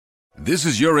This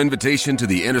is your invitation to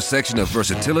the intersection of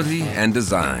versatility and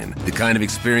design. The kind of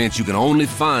experience you can only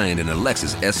find in a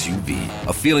Lexus SUV.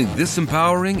 A feeling this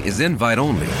empowering is invite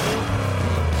only.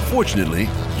 Fortunately,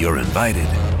 you're invited.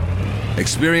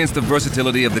 Experience the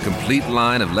versatility of the complete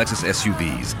line of Lexus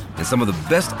SUVs and some of the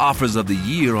best offers of the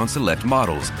year on select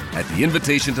models at the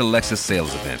Invitation to Lexus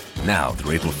sales event, now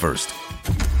through April 1st.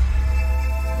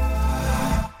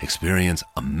 Experience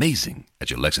amazing at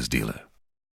your Lexus dealer.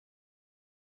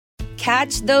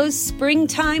 Catch those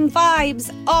springtime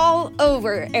vibes all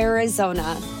over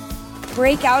Arizona.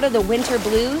 Break out of the winter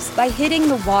blues by hitting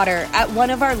the water at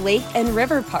one of our lake and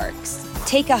river parks.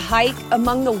 Take a hike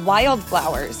among the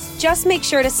wildflowers. Just make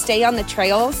sure to stay on the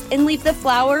trails and leave the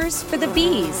flowers for the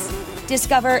bees.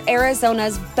 Discover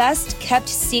Arizona's best kept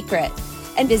secret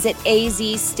and visit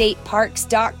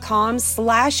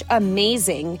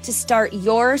azstateparks.com/amazing to start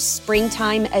your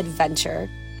springtime adventure.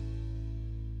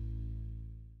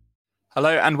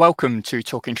 Hello and welcome to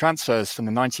Talking Transfers from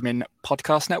the 90 Min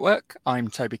Podcast Network. I'm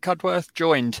Toby Cudworth,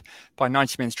 joined by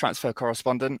 90 Min's transfer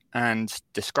correspondent and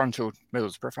disgruntled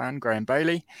Middlesbrough fan, Graham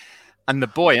Bailey, and the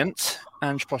buoyant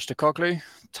Ange Postecoglou,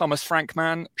 Thomas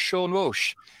Frankman, Sean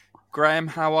Walsh. Graham,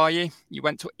 how are you? You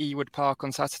went to Ewood Park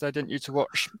on Saturday, didn't you, to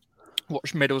watch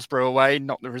Middlesbrough away?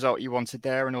 Not the result you wanted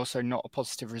there, and also not a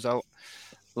positive result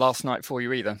last night for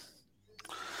you either.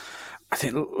 I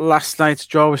think last night's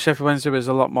draw with Sheffield Wednesday was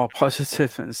a lot more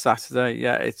positive than Saturday.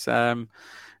 Yeah, it's got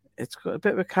a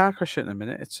bit of a car crash in a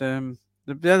minute.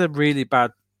 They had a really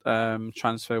bad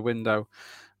transfer window,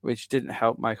 which didn't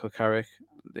help Michael Carrick.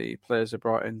 The players they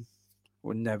brought in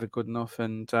were never good enough,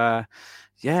 and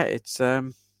it's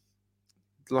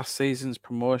last season's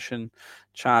promotion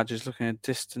charge is looking a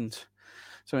distant.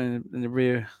 So in the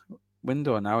rear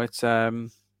window now, it's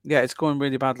going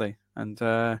really badly. And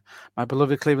my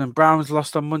beloved Cleveland Browns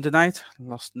lost on Monday night.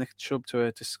 Lost Nick Chubb to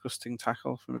a disgusting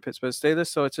tackle from the Pittsburgh Steelers.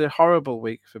 So it's a horrible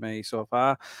week for me so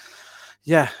far.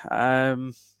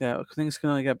 Things can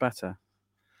only get better.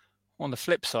 On the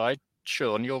flip side,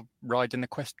 Sean, you're riding the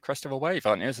crest of a wave,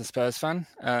 aren't you, as a Spurs fan?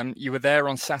 You were there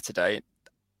on Saturday.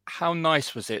 How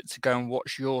nice was it to go and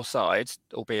watch your side,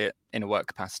 albeit in a work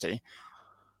capacity,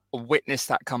 witness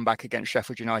that comeback against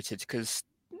Sheffield United? Because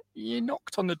you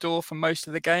knocked on the door for most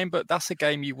of the game, but that's a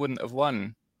game you wouldn't have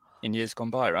won in years gone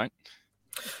by, right?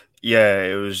 Yeah,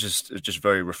 it was just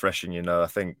very refreshing. I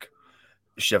think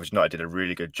Sheffield United did a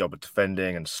really good job of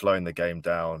defending and slowing the game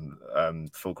down.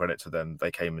 Full credit to them. They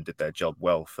came and did their job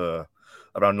well for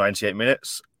around 98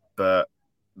 minutes, but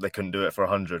they couldn't do it for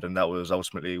 100, and that was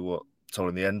ultimately what told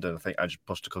in the end. And I think Ange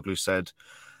Postecoglou said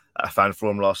at a fan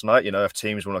forum last night, if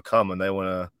teams want to come and they want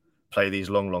to play these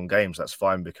long games, that's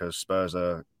fine, because Spurs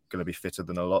are going to be fitter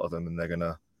than a lot of them, and they're going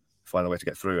to find a way to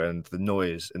get through. And the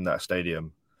noise in that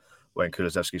stadium when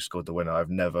Kulusevski scored the winner, I've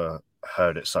never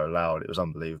heard it so loud. It was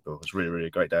unbelievable. It was really, really a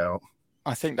great day out.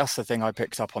 I think that's the thing I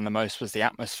picked up on the most, was the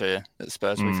atmosphere at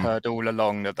Spurs. We've heard all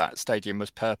along that stadium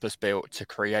was purpose-built to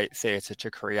create theatre,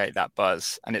 to create that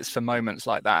buzz. And it's for moments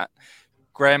like that.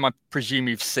 Graham, I presume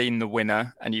you've seen the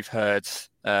winner and you've heard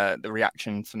the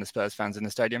reaction from the Spurs fans in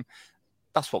the stadium.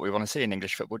 That's what we want to see in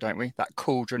English football, don't we? That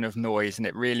cauldron of noise, and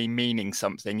it really meaning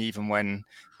something, even when,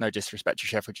 no disrespect to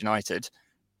Sheffield United,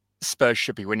 Spurs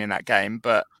should be winning that game,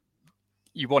 but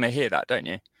you want to hear that, don't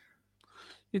you?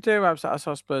 You do. I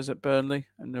saw Spurs at Burnley,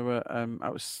 and they were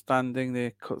outstanding.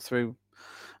 They cut through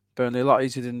Burnley a lot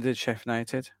easier than they did Sheffield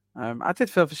United. I did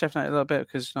feel for Sheffield United a little bit,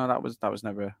 because that was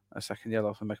never a second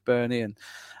yellow for McBurney, and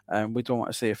we don't want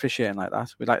to see officiating like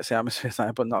that. We'd like to see atmosphere like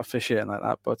that, but not officiating like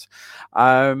that. But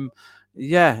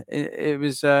it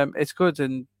was. It's good,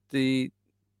 and the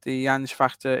Ange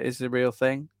factor is the real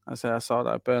thing. I saw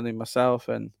that at Burnley myself,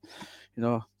 and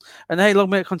hey, long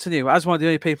may it continue. As one of the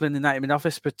only people in the 90 Min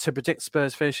office, but to predict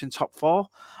Spurs finishing top 4,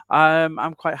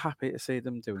 I'm quite happy to see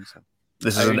them doing so.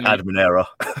 This is an admin error.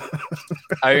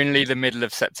 Only the middle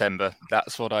of September.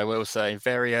 That's what I will say.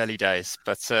 Very early days.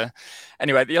 But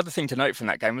anyway, the other thing to note from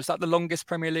that game was that the longest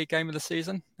Premier League game of the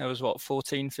season. There was,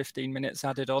 14, 15 minutes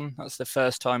added on. That's the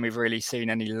first time we've really seen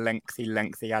any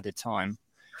lengthy added time.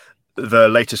 The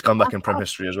latest comeback in Prem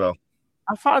history as well.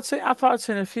 I thought I'd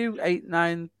seen a few 8,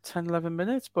 9, 10, 11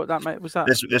 minutes, but was that.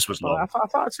 This was long. I thought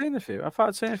I'd seen a few.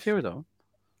 of them.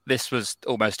 This was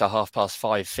almost a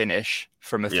 5:30 finish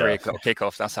from a 3 o'clock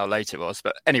kickoff. That's how late it was.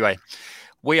 But anyway,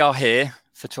 we are here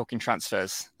for Talking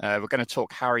Transfers. We're going to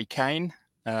talk Harry Kane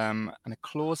and a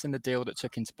clause in the deal that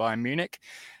took him to Bayern Munich.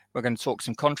 We're going to talk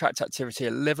some contract activity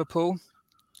at Liverpool.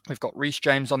 We've got Reece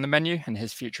James on the menu and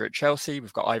his future at Chelsea.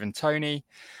 We've got Ivan Toney,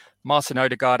 Martin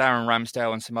Odegaard, Aaron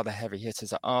Ramsdale, and some other heavy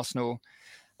hitters at Arsenal,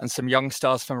 and some young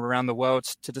stars from around the world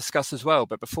to discuss as well.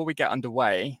 But before we get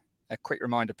underway, A quick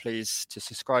reminder, please, to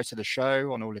subscribe to the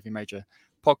show on all of your major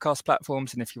podcast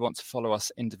platforms. And if you want to follow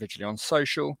us individually on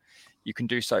social, you can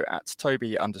do so at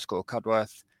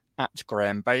Toby_Cudworth, at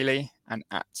Graham Bailey, and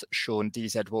at Sean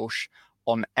DZ Walsh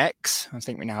on X. I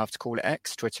think we now have to call it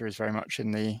X. Twitter is very much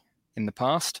in the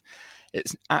past.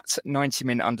 It's at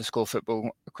 90min_football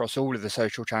across all of the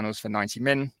social channels for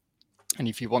 90min. And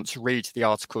if you want to read the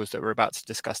articles that we're about to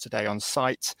discuss today on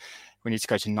site, we need to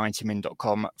go to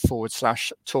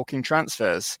 90min.com/talking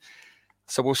transfers.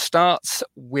 So we'll start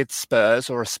with Spurs,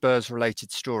 or a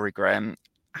Spurs-related story, Graham.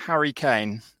 Harry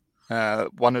Kane,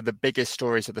 one of the biggest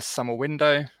stories of the summer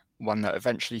window, one that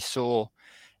eventually saw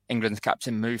England's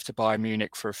captain move to Bayern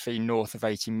Munich for a fee north of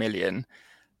 80 million.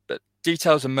 But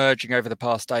details emerging over the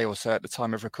past day or so at the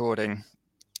time of recording.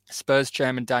 Spurs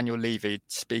chairman Daniel Levy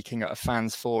speaking at a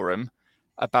fans forum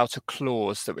about a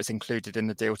clause that was included in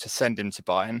the deal to send him to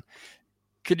Bayern.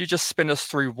 Could you just spin us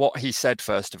through what he said,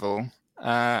 first of all,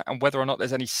 and whether or not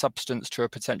there's any substance to a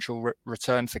potential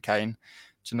return for Kane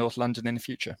to North London in the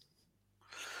future?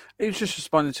 He was just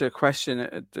responding to a question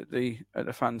at the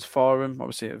fans forum.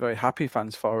 Obviously, a very happy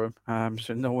fans forum.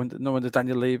 So no wonder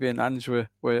Daniel Levy and Ange were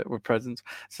present.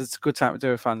 So it's a good time to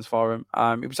do a fans forum.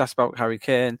 He was asked about Harry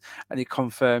Kane, and he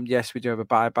confirmed, yes, we do have a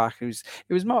buyback. It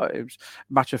was matter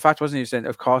of fact, wasn't he? He was saying,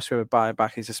 of course we have a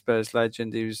buyback. He's a Spurs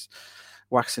legend. He was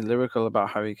waxing lyrical about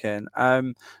Harry Kane.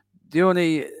 The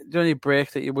only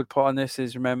break that you would put on this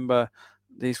is, remember,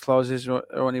 these clauses are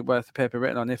only worth the paper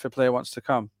written on if a player wants to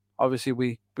come. Obviously,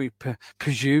 we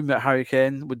presume that Harry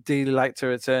Kane would dearly like to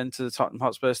return to the Tottenham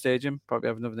Hotspur Stadium. Probably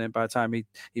have another name by the time he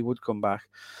would come back.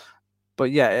 But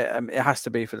yeah, it has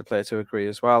to be for the player to agree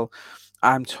as well.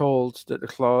 I'm told that the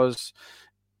clause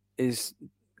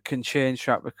can change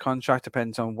throughout the contract,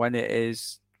 depends on when it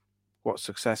is, what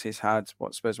success he's had,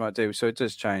 what Spurs might do. So it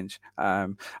does change. I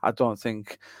don't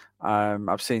think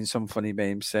I've seen some funny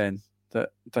memes saying that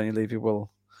Daniel Levy will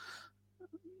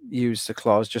use the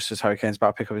clause just as Harry Kane's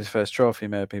about to pick up his first trophy,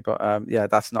 maybe. But yeah,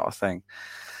 that's not a thing.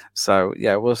 So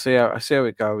yeah, we'll see how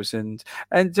it goes. And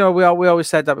you know, we always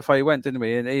said that before he went, didn't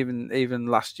we? And even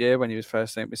last year when he was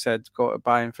first in, we said go to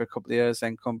Bayern for a couple of years,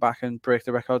 then come back and break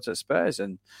the records at Spurs.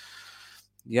 And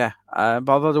yeah, but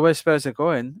although the way Spurs are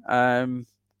going,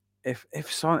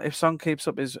 if Son keeps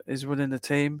up his running the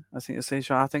team, I think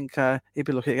he'd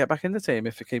be lucky to get back in the team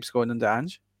if it keeps going under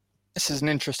Ange. This is an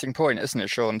interesting point, isn't it,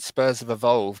 Sean? Spurs have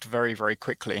evolved very, very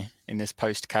quickly in this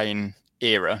post-Kane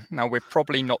era. Now, we're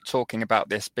probably not talking about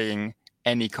this being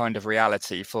any kind of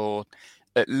reality for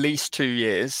at least 2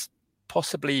 years,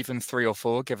 possibly even 3 or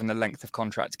 4, given the length of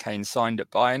contract Kane signed at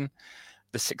Bayern,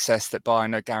 the success that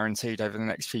Bayern are guaranteed over the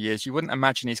next few years. You wouldn't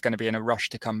imagine he's going to be in a rush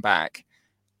to come back.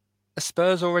 Are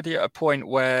Spurs already at a point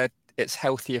where it's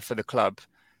healthier for the club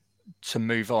to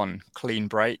move on, clean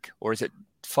break, or is it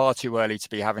far too early to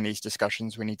be having these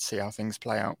discussions? We need to see how things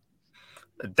play out.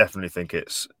 I definitely think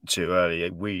it's too early.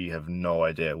 We have no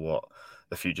idea what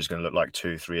the future is going to look like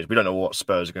 2-3 years. We don't know what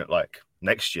Spurs are going to look like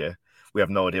next year. We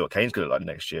have no idea what Kane's going to look like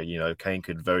next year. You know, Kane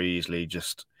could very easily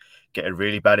just get a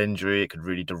really bad injury. It could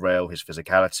really derail his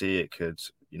physicality. It could,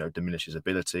 diminish his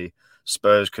ability.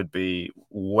 Spurs could be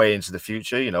way into the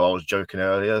future. I was joking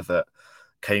earlier that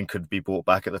Kane could be brought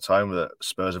back at the time that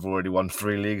Spurs have already won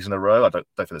 3 leagues in a row. I don't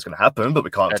think that's going to happen, but we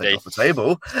can't take it off the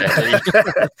table.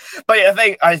 But yeah,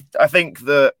 I think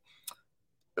that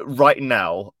right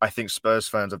now, I think Spurs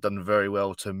fans have done very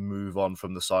well to move on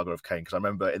from the saga of Kane. Because I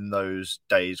remember in those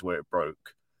days where it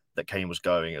broke that Kane was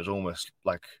going, it was almost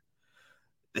like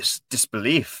this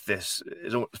disbelief. It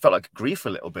felt like grief a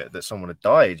little bit that someone had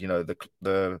died.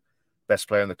 The best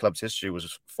player in the club's history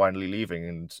was finally leaving,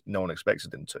 and no one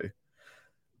expected him to.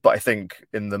 But I think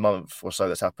in the month or so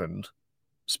that's happened,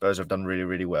 Spurs have done really,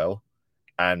 really well.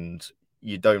 And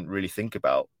you don't really think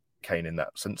about Kane in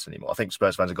that sense anymore. I think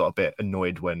Spurs fans have got a bit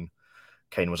annoyed when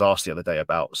Kane was asked the other day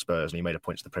about Spurs, and he made a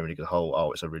point to the Premier League as a whole.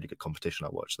 Oh, it's a really good competition.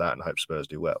 I'll watch that and I hope Spurs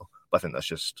do well. But I think that's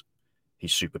just,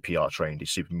 he's super PR trained.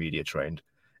 He's super media trained.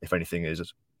 If anything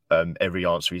is, every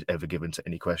answer he's ever given to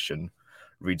any question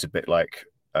reads a bit like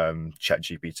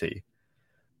ChatGPT.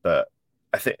 But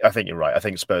I think you're right. I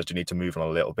think Spurs do need to move on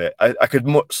a little bit. I could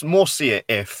more see it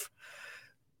if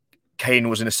Kane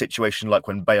was in a situation like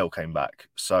when Bale came back.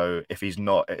 So if he's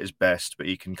not at his best, but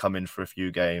he can come in for a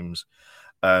few games,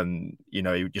 he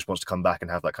just wants to come back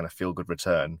and have that kind of feel-good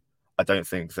return. I don't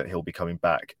think that he'll be coming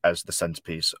back as the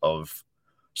centerpiece of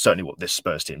certainly what this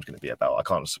Spurs team is going to be about. I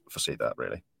can't foresee that,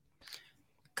 really.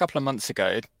 A couple of months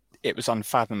ago, it was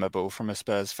unfathomable from a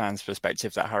Spurs fan's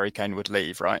perspective that Harry Kane would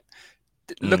leave, right?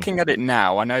 Looking at it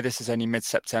now, I know this is only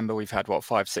mid-September. We've had,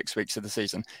 5-6 weeks of the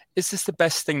season. Is this the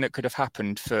best thing that could have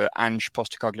happened for Ange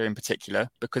Postecoglou in particular?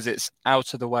 Because it's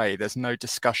out of the way. There's no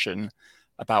discussion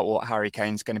about what Harry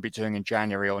Kane's going to be doing in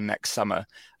January or next summer.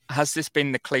 Has this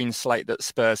been the clean slate that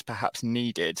Spurs perhaps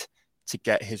needed to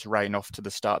get his reign off to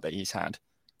the start that he's had?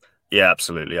 Yeah,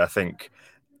 absolutely. I think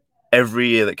every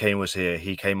year that Kane was here,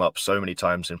 he came up so many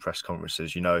times in press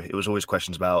conferences. It was always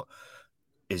questions about,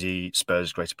 is he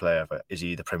Spurs' greatest player ever? Is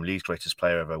he the Premier League's greatest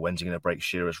player ever? When's he going to break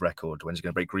Shearer's record? When's he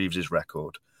going to break Greaves'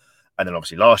 record? And then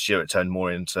obviously last year it turned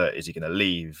more into, is he going to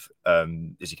leave?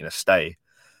 Is he going to stay?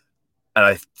 And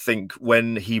I think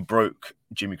when he broke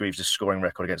Jimmy Greaves' scoring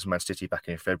record against Man City back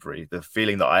in February, the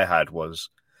feeling that I had was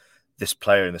this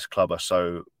player and this club are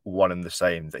so one and the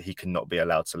same that he cannot be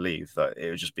allowed to leave, that it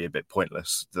would just be a bit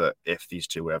pointless that if these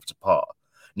two were ever to part.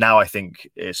 Now I think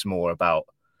it's more about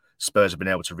Spurs have been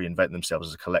able to reinvent themselves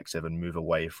as a collective and move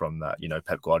away from that.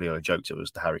 Pep Guardiola joked it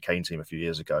was the Harry Kane team a few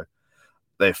years ago.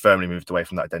 They've firmly moved away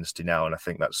from that identity now, and I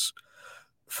think that's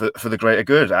for the greater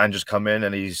good. And just come in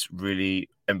and he's really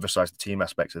emphasised the team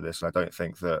aspect of this, and I don't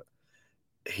think that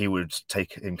he would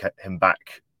take him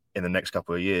back in the next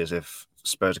couple of years if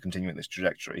Spurs are continuing this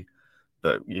trajectory.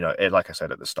 But, like I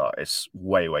said at the start, it's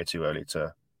way, way too early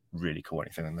to really call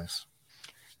anything on this.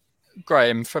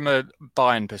 Graham, from a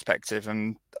Bayern perspective,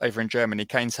 and over in Germany,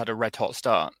 Kane's had a red-hot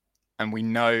start, and we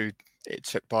know it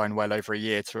took Bayern well over a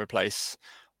year to replace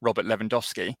Robert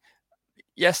Lewandowski.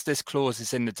 Yes, this clause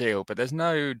is in the deal, but there's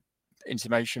no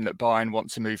intimation that Bayern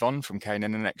want to move on from Kane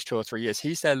in the next 2 or 3 years.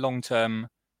 He's their long-term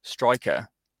striker.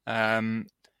 From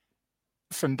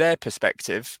their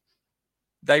perspective,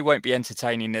 they won't be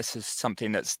entertaining this as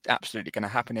something that's absolutely going to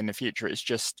happen in the future. It's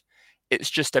just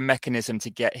a mechanism to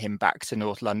get him back to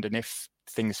North London if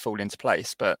things fall into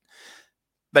place. But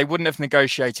they wouldn't have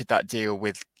negotiated that deal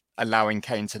with allowing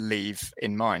Kane to leave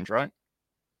in mind, right?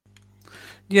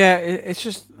 Yeah,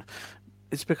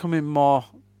 it's becoming more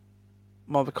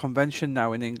of a convention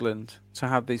now in England to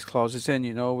have these clauses in.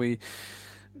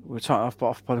 We're talking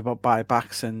about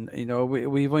buybacks, and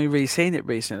we've only really seen it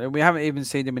recently. We haven't even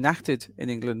seen them enacted in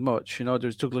England much.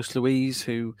 There's Douglas Luiz,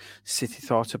 who City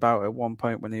thought about at one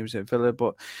point when he was at Villa,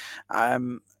 but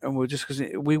and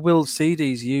we will see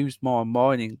these used more and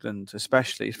more in England,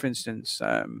 especially, for instance,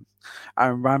 Aaron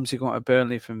Ramsey going to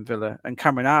Burnley from Villa, and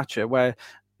Cameron Archer, where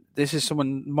this is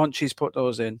someone Monchi's put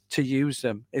those in to use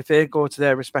them. If they go to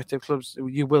their respective clubs,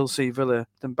 you will see them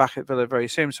back at Villa very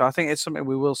soon. So I think it's something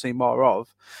we will see more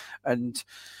of. And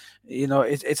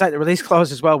it's like the release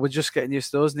clause as well. We're just getting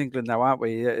used to those in England now, aren't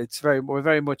we? We're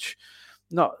very much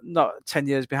not 10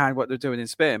 years behind what they're doing in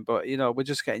Spain, but we're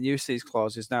just getting used to these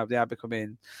clauses now. They are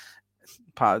becoming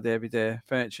part of the everyday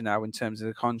furniture now in terms of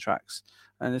the contracts,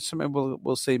 and it's something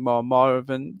we'll see more and more of.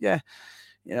 And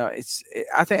I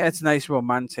think it's a nice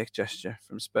romantic gesture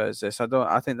from Spurs.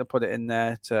 I think they put it in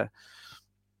there to,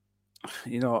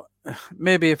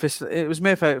 maybe if it was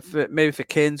made for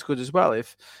Kane's good as well.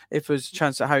 If there's a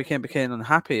chance that Harry Kane became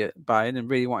unhappy at Bayern and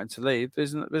really wanted to leave,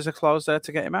 there's a clause there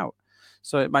to get him out.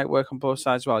 So it might work on both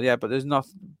sides well. Yeah, but there's not.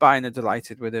 Bayern are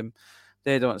delighted with him.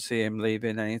 They don't see him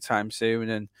leaving anytime soon,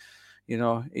 and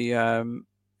he.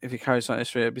 If he carries on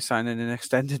this way, he'll be signing an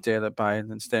extended deal at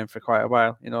Bayern and staying for quite a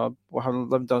while.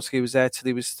 Lewandowski was there till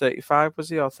he was 35, was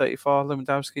he, or 34,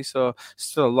 Lewandowski? So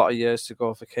still a lot of years to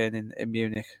go for Kane in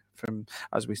Munich from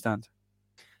as we stand.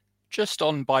 Just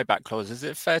on buyback clauses,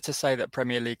 is it fair to say that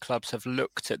Premier League clubs have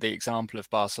looked at the example of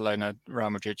Barcelona,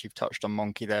 Real Madrid? You've touched on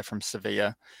Monkey there from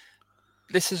Sevilla.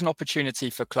 This is an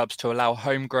opportunity for clubs to allow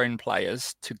homegrown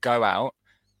players to go out,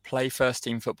 play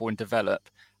first-team football and develop,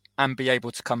 and be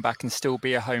able to come back and still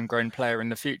be a homegrown player in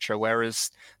the future.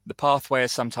 Whereas the pathway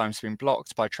has sometimes been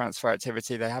blocked by transfer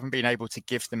activity. They haven't been able to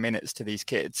give the minutes to these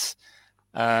kids.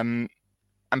 And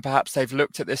perhaps they've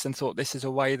looked at this and thought this is a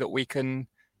way that we can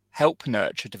help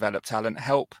nurture, develop talent,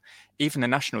 help even the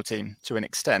national team to an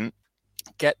extent,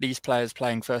 get these players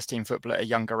playing first team football at a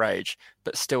younger age,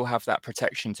 but still have that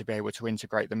protection to be able to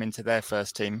integrate them into their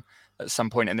first team at some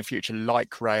point in the future,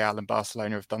 like Real and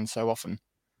Barcelona have done so often.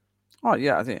 Oh,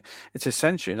 yeah, I think it's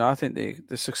essential. I think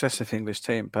the success of the English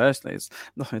team, personally, it's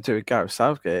nothing to do with Gareth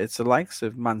Southgate. It's the likes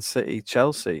of Man City,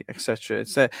 Chelsea, etc.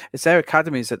 It's their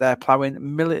academies that they're ploughing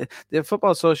the Football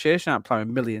Association aren't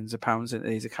ploughing millions of pounds into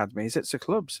these academies. It's the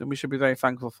clubs, and we should be very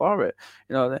thankful for it.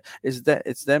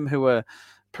 It's them who are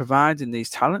providing these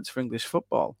talents for English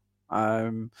football.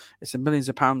 It's the millions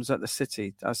of pounds that the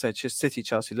City, I said, City,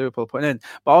 Chelsea, Liverpool putting in.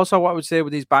 But also, what I would say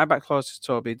with these buyback clauses,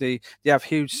 Toby, they have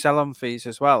huge sell-on fees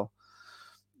as well.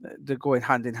 they're going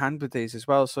hand in hand with these as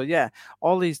well. So yeah,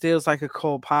 all these deals like a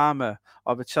Cole Palmer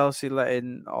or the Chelsea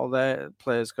letting all their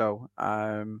players go,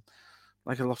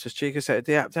 like a Loftus-Cheek said,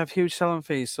 they have huge selling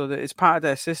fees. So that it's part of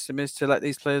their system is to let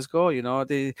these players go.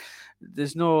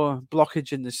 There's no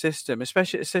blockage in the system,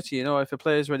 especially at City. If a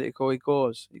player's ready to go, he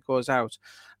goes out.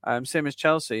 Same as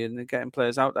Chelsea, and they're getting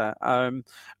players out there. And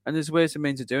there's ways and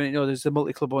means of doing it. There's the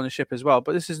multi-club ownership as well,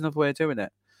 but this is another way of doing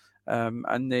it.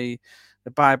 And the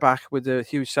buyback with the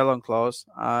huge sell-on clause,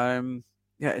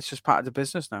 it's just part of the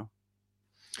business now.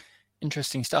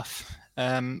 Interesting stuff.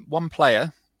 One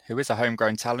player who is a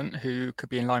homegrown talent who could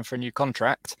be in line for a new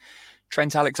contract,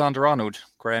 Trent Alexander-Arnold,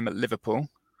 Graham, at Liverpool.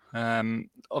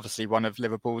 Obviously one of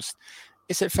Liverpool's,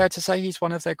 is it fair to say he's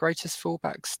one of their greatest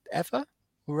fullbacks ever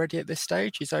already at this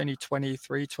stage? He's only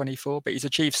 23, 24, but he's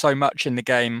achieved so much in the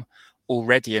game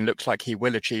already and looks like he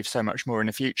will achieve so much more in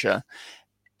the future.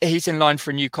 He's in line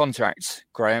for a new contract,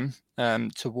 Graham,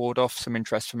 to ward off some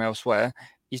interest from elsewhere.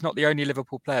 He's not the only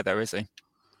Liverpool player though, is he?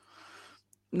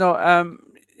 No,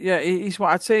 he's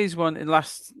what I'd say he's one in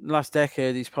last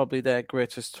decade. He's probably their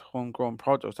greatest homegrown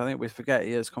product. I think we forget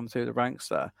he has come through the ranks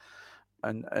there,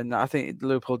 and I think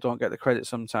Liverpool don't get the credit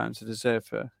sometimes they deserve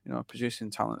for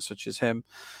producing talent such as him.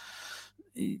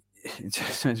 He's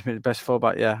been the best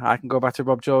fullback. Yeah, I can go back to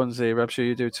Rob Jones here. I'm sure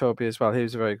you do, Toby, as well. He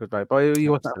was a very good player, but he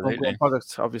wasn't a homegrown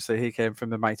product. Obviously, he came from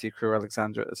the mighty crew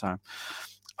Alexander at the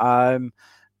time.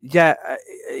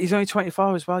 He's only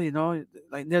 24 as well.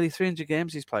 Like nearly 300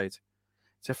 games he's played.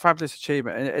 It's a fabulous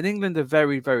achievement, and England are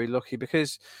very, very lucky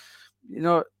because you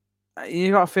got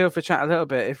to feel for Trent a little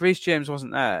bit. If Reece James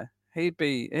wasn't there, he'd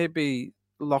be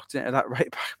locked into that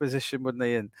right back position, wouldn't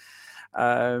he? And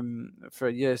for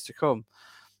years to come.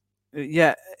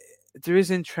 Yeah, there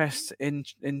is interest in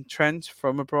Trent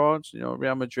from abroad.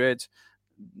 Real Madrid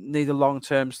need a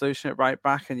long-term solution at right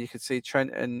back, and you could see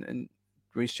Trent and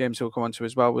Reece James, who will come on to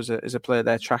as well, is a player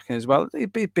they're tracking as well.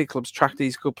 Big clubs track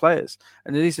these good players,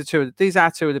 and these are two of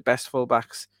the best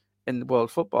fullbacks in the world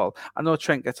football. I know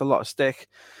Trent gets a lot of stick,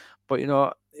 but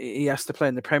he has to play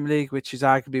in the Premier League, which is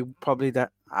arguably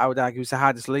I would argue is the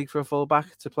hardest league for a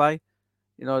fullback to play.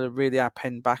 They really are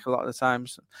pinned back a lot of the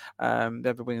times. The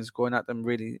other wingers going at them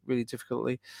really, really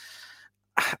difficultly.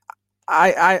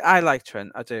 I like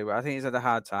Trent. I do. I think he's had a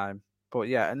hard time. But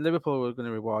yeah, and Liverpool are going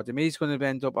to reward him. He's going to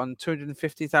end up on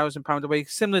 £250,000 a week,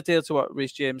 similar deal to what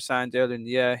Reece James signed earlier in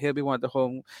the year. He'll be one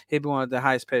of the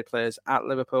highest paid players at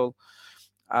Liverpool.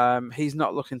 He's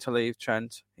not looking to leave,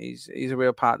 Trent. He's a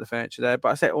real part of the furniture there. But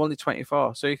I say only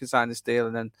 24, so you can sign this deal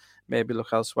and then maybe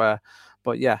look elsewhere.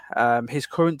 But yeah, his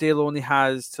current deal only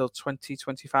has till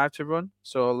 2025 to run,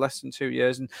 so less than 2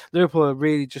 years. And Liverpool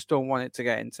really just don't want it to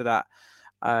get into that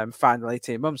final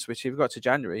 18 months, which if we got to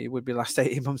January, it would be the last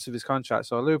 18 months of his contract.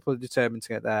 So Liverpool are determined to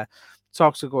get there.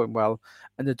 Talks are going well,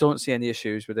 and they don't see any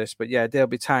issues with this. But yeah, they'll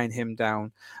be tying him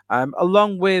down,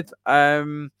 along with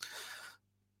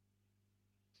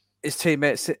his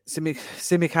teammate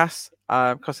Tsimikas,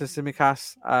 Kostas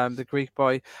Tsimikas, the Greek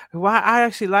boy, who I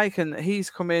actually like, and he's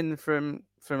come in from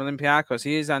Olympiacos.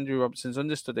 He is Andrew Robertson's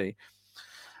understudy,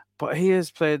 but he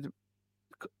has played.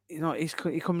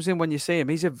 He comes in when you see him.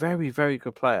 He's a very, very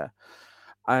good player.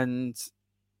 And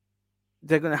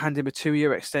they're going to hand him a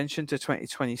 2-year extension to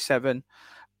 2027.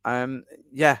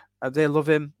 They love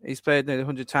him. He's played nearly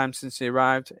 100 times since he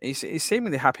arrived. He's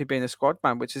seemingly happy being a squad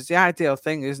man, which is the ideal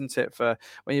thing, isn't it? For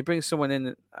when you bring someone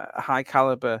in, a high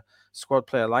caliber squad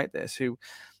player like this, who,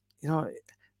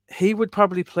 he would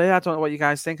probably play. I don't know what you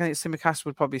guys think. I think Tsimikas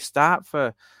would probably start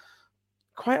for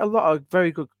quite a lot of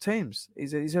very good teams.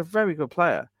 He's a very good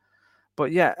player.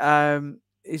 But yeah,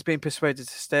 he's been persuaded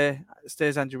to stay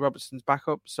as Andrew Robertson's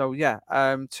backup. So yeah,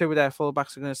 two of their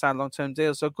fullbacks are going to sign long-term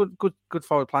deals. So good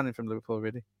forward planning from Liverpool,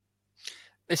 really.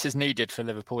 This is needed for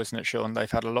Liverpool, isn't it, Sean? They've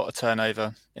had a lot of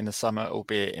turnover in the summer,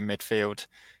 albeit in midfield.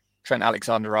 Trent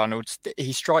Alexander-Arnold,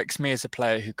 he strikes me as a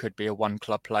player who could be a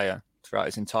one-club player throughout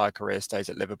his entire career, stays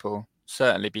at Liverpool.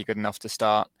 Certainly be good enough to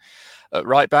start at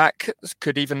right back.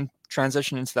 Could even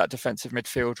transition into that defensive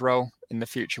midfield role in the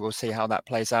future. We'll see how that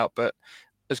plays out. But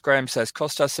as Graham says,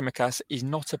 Kostas Tsimikas, he's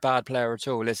not a bad player at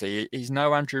all, is he? He's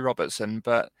no Andrew Robertson,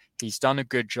 but he's done a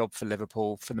good job for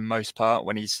Liverpool for the most part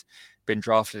when he's been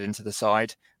drafted into the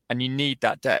side. And you need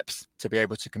that depth to be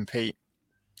able to compete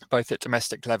both at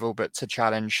domestic level, but to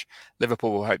challenge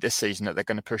Liverpool. Will hope this season that they're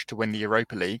going to push to win the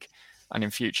Europa League and in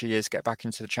future years get back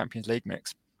into the Champions League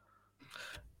mix.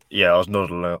 Yeah, I was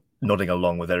nodding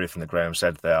along with everything that Graham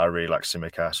said there. I really like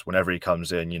Tsimikas. Whenever he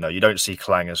comes in, you don't see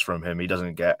clangers from him. He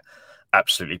doesn't get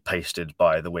absolutely pasted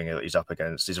by the winger that he's up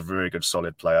against. He's a very good,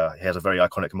 solid player. He has a very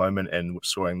iconic moment in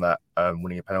scoring that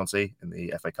winning a penalty in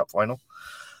the FA Cup final.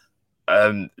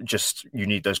 just you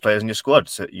need those players in your squad.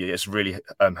 So it's really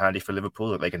handy for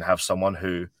Liverpool that they can have someone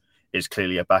who is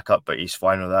clearly a backup, but he's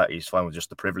fine with that. He's fine with just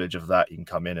the privilege of that. He can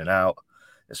come in and out.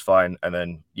 It's fine. And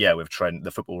then, with Trent,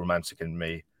 the football romantic in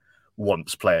me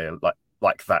wants player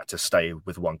like that to stay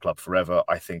with one club forever.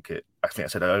 I think I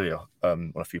said earlier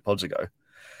on a few pods ago,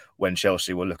 when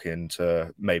Chelsea were looking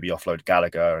to maybe offload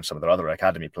Gallagher and some of their other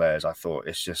academy players, I thought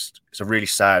it's a really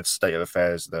sad state of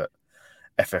affairs that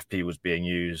FFP was being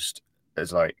used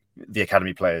as like the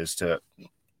academy players to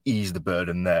ease the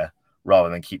burden there rather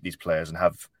than keep these players and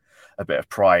have a bit of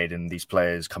pride in these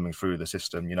players coming through the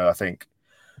system. I think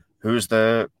was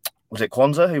it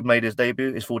Kwanzaa who made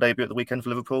his full debut at the weekend for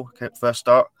Liverpool, first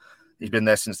start? He's been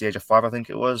there since the age of 5, I think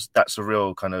it was. That's a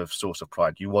real kind of source of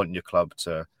pride. You want your club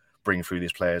to bring through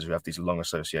these players who have these long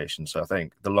associations. So I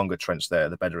think the longer Trent's there,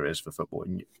 the better it is for football.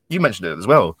 And you mentioned it as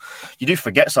well. You do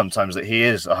forget sometimes that he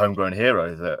is a homegrown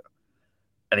hero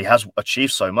and he has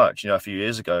achieved so much. A few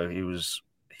years ago,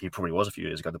 he probably was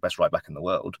the best right back in the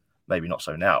world. Maybe not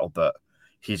so now, but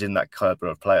he's in that caliber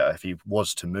of player. If he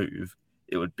was to move,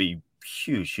 it would be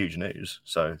huge, huge news.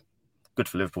 So good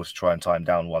for Liverpool to try and tie him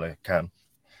down while they can.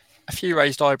 A few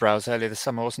raised eyebrows earlier this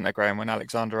summer, wasn't there, Graham, when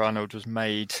Alexander-Arnold was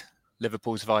made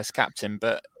Liverpool's vice-captain,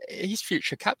 but he's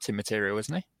future captain material,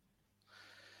 isn't he?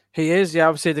 He is, yeah.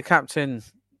 Obviously, the captain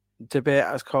debate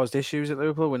has caused issues at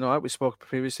Liverpool. We know it. We spoke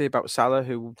previously about Salah,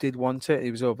 who did want it.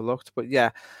 He was overlooked. But yeah,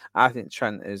 I think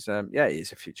Trent is, he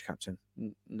is a future captain.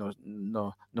 No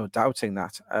doubting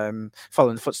that.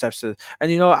 Following the footsteps of,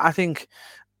 and I think,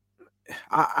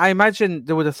 I imagine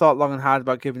they would have thought long and hard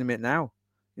about giving him it now.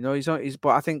 But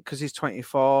I think because he's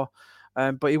 24,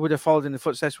 but he would have followed in the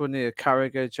footsteps, wouldn't he?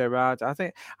 Carragher, Gerrard. I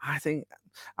think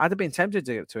I'd have been tempted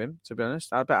to give it to him, to be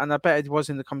honest. I bet it was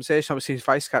in the conversation. Obviously, he's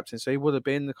vice captain, so he would have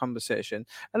been in the conversation.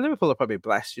 And Liverpool are probably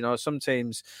blessed. Some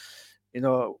teams,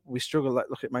 we struggle. Like,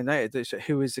 look at Man United,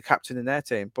 who is the captain in their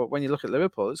team. But when you look at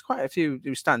Liverpool, there's quite a few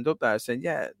who stand up there saying,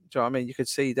 yeah, do you know what I mean? You could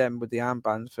see them with the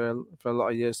armband for a lot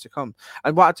of years to come.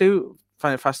 And what I do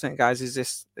find it fascinating, guys,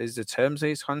 is the terms of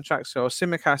these contracts. So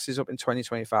Tsimikas is up in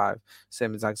 2025,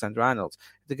 same as Alexander-Arnold.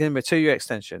 They're giving him a 2-year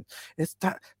extension. It's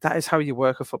that is how you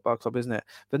work a football club, isn't it?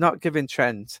 They're not giving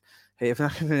Trent, if they're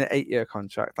not giving him an 8-year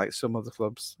contract like some other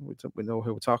clubs, we know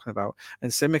who we're talking about,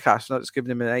 and Tsimikas, not just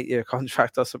giving him an 8-year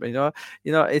contract or something.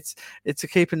 It's to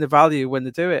keeping the value when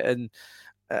they do it,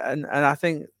 and I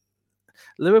think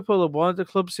Liverpool are one of the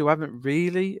clubs who haven't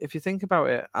really, if you think about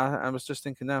it, I was just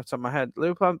thinking now off the top of my head,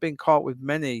 Liverpool haven't been caught with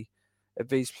many of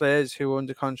these players who are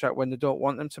under contract when they don't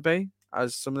want them to be,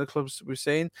 as some of the clubs we've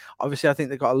seen. Obviously, I think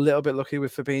they got a little bit lucky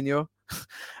with Fabinho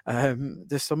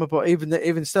this summer, but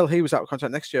even still, he was out of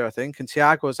contract next year, I think, and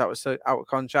Thiago's out of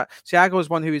contract. Thiago's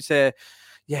one who would say,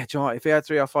 yeah, do you know what? If he had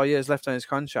 3 or 4 years left on his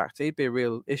contract, he'd be a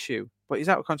real issue. But he's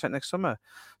out of contract next summer.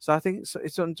 So I think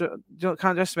you can't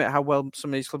underestimate how well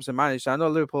some of these clubs are managed. I know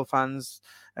Liverpool fans,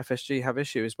 FSG, have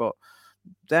issues, but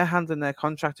they're handling their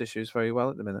contract issues very well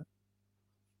at the minute.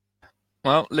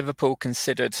 Well, Liverpool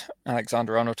considered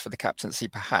Alexander-Arnold for the captaincy,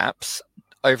 perhaps.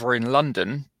 Over in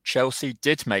London, Chelsea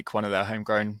did make one of their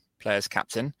homegrown players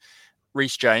captain.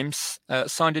 Reece James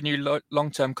signed a new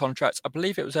long-term contract. I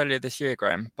believe it was earlier this year,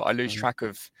 Graham, but I lose track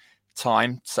of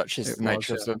time, such as the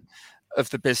nature of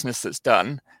the business that's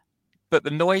done. But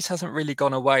the noise hasn't really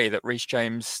gone away that Reece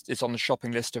James is on the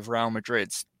shopping list of Real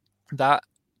Madrid's. That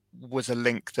was a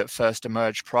link that first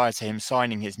emerged prior to him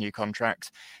signing his new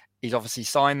contract. He's obviously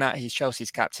signed that. He's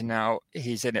Chelsea's captain now.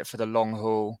 He's in it for the long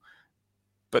haul.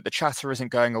 But the chatter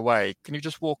isn't going away. Can you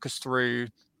just walk us through,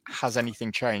 has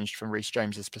anything changed from Reece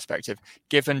James's perspective?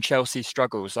 Given Chelsea's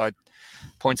struggles, I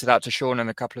pointed out to Sean and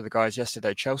a couple of the guys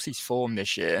yesterday, Chelsea's form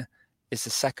this year is the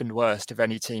second worst of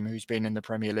any team who's been in the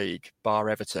Premier League, bar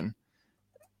Everton.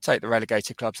 Take the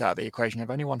relegated clubs out of the equation. They've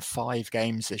only won 5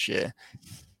 games this year.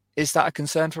 Is that a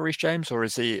concern for Reece James, or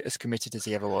is he as committed as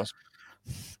he ever was?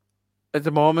 At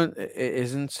the moment, it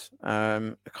isn't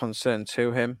a concern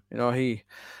to him.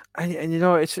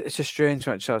 It's a strange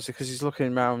one at Chelsea because he's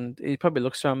looking around. He probably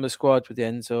looks around the squad with the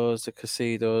Enzos, the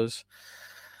Casidos,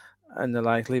 and the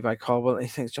Levi Colwill. And he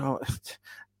thinks,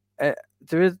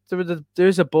 there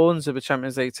is a bones of a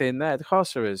Champions League team there. Of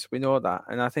course there is. We know that,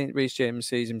 and I think Reece James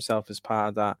sees himself as part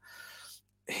of that.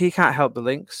 He can't help the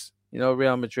links.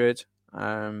 Real Madrid.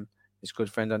 His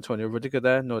good friend Antonio Rudiger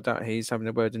there. No doubt he's having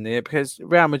a word in the ear because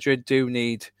Real Madrid do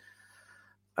need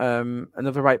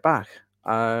another right back.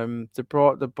 They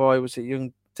brought the boy, was it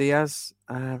young Diaz?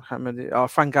 I can't remember. Oh,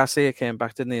 Fran Garcia came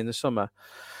back, didn't he, in the summer?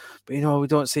 But we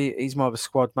don't see. He's more of a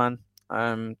squad man.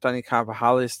 Danny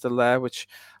Carvajal is still there, which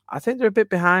I think they're a bit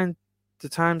behind the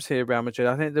times here, Real Madrid.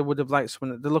 I think they would have liked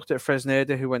someone. They looked at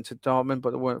Fresneda, who went to Dortmund,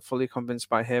 but they weren't fully convinced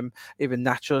by him. Even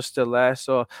Nacho's still there,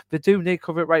 so they do need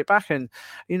cover at right back. And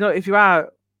if you are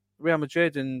Real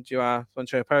Madrid and you are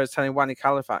Antonio Perez telling Wani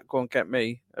Calafat, go and get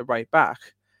me a right back,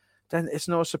 then it's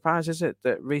no surprise, is it,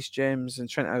 that Reece James and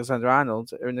Trent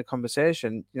Alexander-Arnold are in the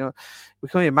conversation. We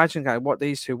can only imagine what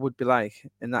these two would be like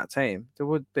in that team. They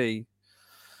would be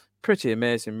pretty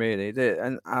amazing, really.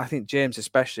 And I think James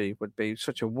especially would be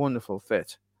such a wonderful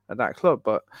fit at that club.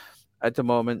 But at the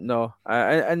moment, no.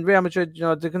 And Real Madrid,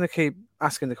 they're going to keep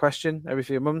asking the question every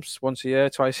few months, once a year,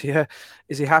 twice a year.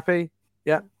 Is he happy?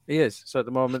 Yeah, he is. So at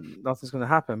the moment, nothing's going to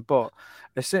happen. But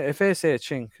if they see a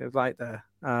chink of light there,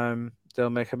 they'll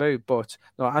make a move. But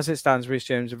no, as it stands, Reece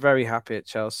James is very happy at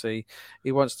Chelsea.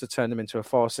 He wants to turn them into a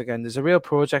force again. There's a real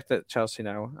project at Chelsea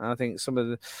now. And I think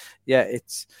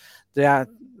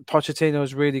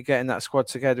Pochettino's really getting that squad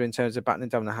together in terms of battening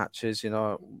down the hatches,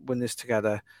 win this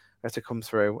together, we have to come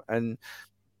through. And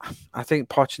I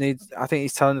think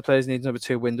he's telling the players he needs another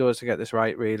 2 windows to get this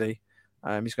right, really.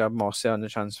 He's got to have more say on the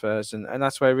transfers, and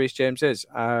that's where Reece James is.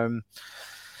 I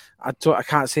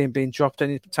can't see him being dropped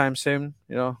anytime soon.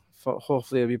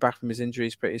 Hopefully he'll be back from his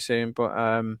injuries pretty soon.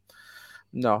 But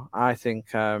no, I think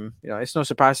it's no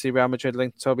surprise to see Real Madrid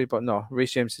linked to Toby. But no,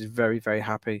 Reece James is very, very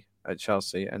happy at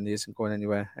Chelsea, and he isn't going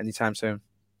anywhere anytime soon.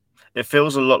 It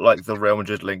feels a lot like the Real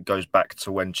Madrid link goes back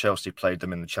to when Chelsea played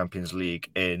them in the Champions League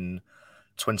in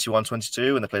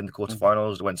 21-22 when they played in the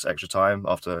quarterfinals. They went to extra time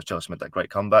after Chelsea made that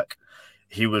great comeback.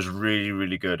 He was really,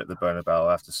 really good at the Bernabeu,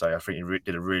 I have to say. I think he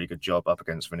did a really good job up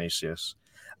against Vinicius.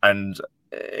 And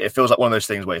it feels like one of those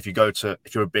things where if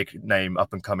you're a big name,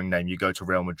 up-and-coming name, you go to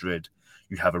Real Madrid,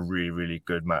 you have a really, really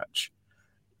good match,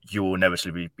 you will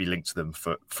inevitably be linked to them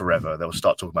forever. They'll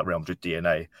start talking about Real Madrid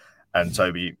DNA. And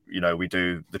Toby, we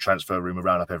do the transfer rumor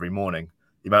roundup every morning.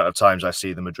 The amount of times I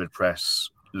see the Madrid press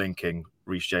linking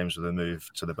Reece James with a move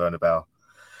to the Bernabeu,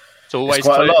 it's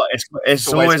quite a lot.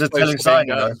 It's always a telling sign,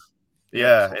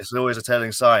 Yeah, it's always a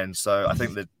telling sign. So I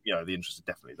think that the interest is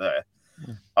definitely there.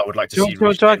 I would like to see.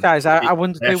 Guys, I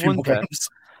wonder.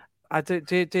 Do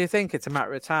you think it's a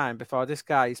matter of time before this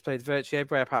guy? He's played virtually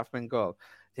every apart from in goal.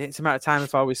 It's a matter of time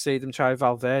before we see them try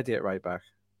Valverde at right back.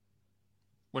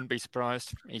 Wouldn't be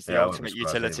surprised. He's the ultimate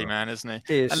utility man, isn't he?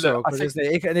 He is so good, isn't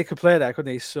he? And he could play that, couldn't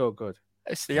he? He's so good.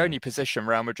 It's the only position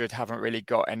Real Madrid haven't really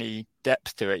got any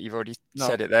depth to it. You've already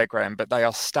said it there, Graham, but they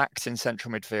are stacked in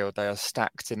central midfield. They are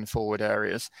stacked in forward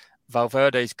areas.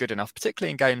 Valverde is good enough,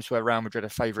 particularly in games where Real Madrid are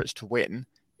favourites to win.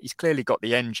 He's clearly got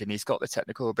the engine. He's got the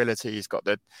technical ability. He's got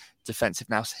the defensive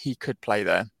nous. He could play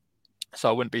there. So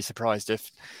I wouldn't be surprised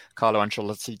if Carlo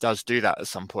Ancelotti does do that at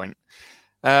some point.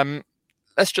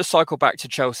 Let's just cycle back to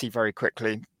Chelsea very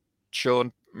quickly.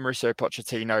 Sean, Mauricio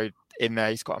Pochettino in there,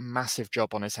 he's got a massive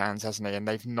job on his hands, hasn't he? And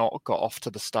they've not got off to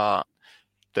the start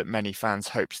that many fans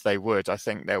hoped they would. I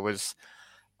think there was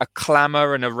a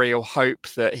clamour and a real hope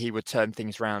that he would turn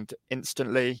things around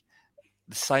instantly.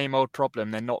 The same old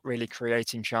problem. They're not really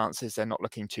creating chances. They're not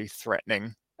looking too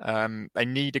threatening. They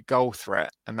need a goal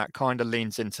threat, and that kind of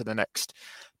leans into the next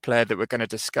player that we're going to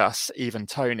discuss, even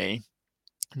Toney,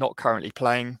 not currently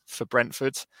playing for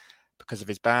Brentford because of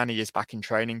his ban. He is back in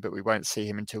training, but we won't see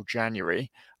him until January.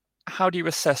 How do you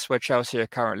assess where Chelsea are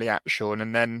currently at, Sean?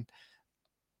 And then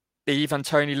the Ivan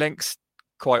Toney links,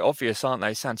 quite obvious, aren't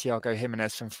they? Santiago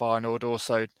Jimenez from Feyenoord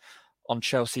also on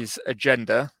Chelsea's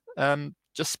agenda.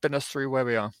 Just spin us through where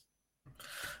we are.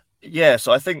 Yeah,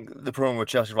 so I think the problem with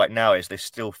Chelsea right now is they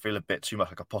still feel a bit too much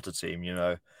like a Potter team,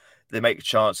 They make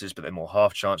chances, but they're more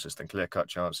half chances than clear-cut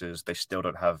chances. They still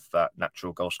don't have that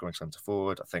natural goal-scoring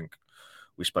centre-forward. I think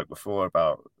we spoke before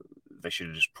about they should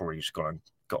have probably gone and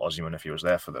got Osimhen if he was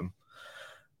there for them.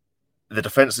 The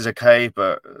defence is okay,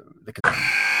 but...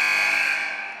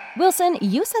 Wilson,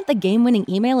 you sent the game-winning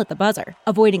email at the buzzer,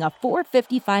 avoiding a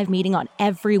 4:55 meeting on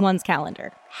everyone's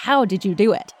calendar. How did you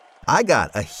do it? I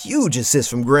got a huge assist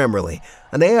from Grammarly,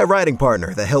 an AI writing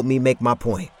partner that helped me make my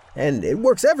point. And it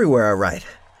works everywhere I write.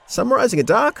 Summarizing a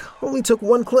doc only took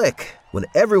one click. When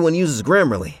everyone uses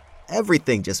Grammarly,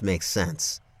 everything just makes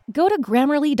sense. Go to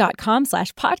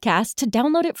Grammarly.com/podcast to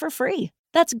download it for free.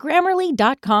 That's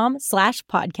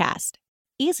Grammarly.com/podcast.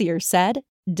 Easier said,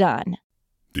 done.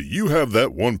 Do you have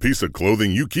that one piece of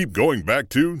clothing you keep going back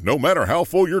to, no matter how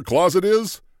full your closet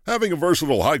is? Having a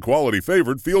versatile, high-quality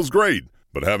favorite feels great,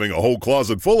 but having a whole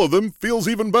closet full of them feels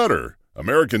even better.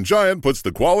 American Giant puts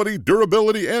the quality,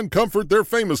 durability, and comfort they're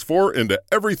famous for into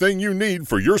everything you need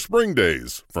for your spring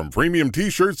days. From premium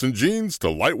t-shirts and jeans to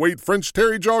lightweight French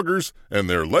terry joggers and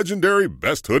their legendary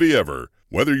best hoodie ever.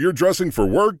 Whether you're dressing for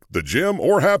work, the gym,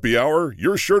 or happy hour,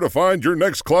 you're sure to find your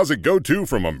next closet go-to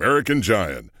from American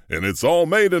Giant. And it's all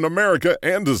made in America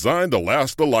and designed to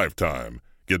last a lifetime.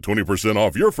 Get 20%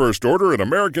 off your first order at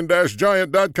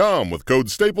American-Giant.com with code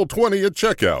STAPLE20 at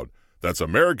checkout. That's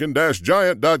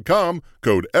American-Giant.com,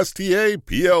 code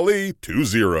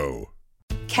STAPLE20.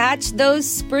 Catch those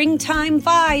springtime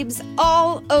vibes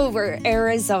all over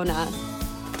Arizona.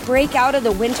 Break out of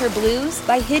the winter blues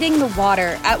by hitting the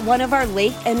water at one of our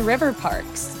lake and river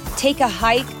parks. Take a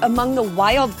hike among the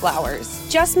wildflowers.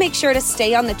 Just make sure to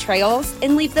stay on the trails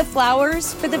and leave the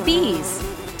flowers for the bees.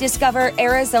 Discover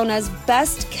Arizona's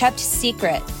best-kept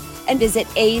secret and visit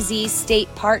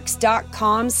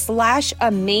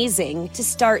azstateparks.com/amazing to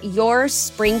start your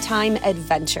springtime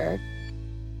adventure.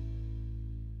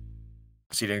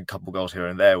 Seeding a couple goals here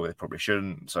and there where they probably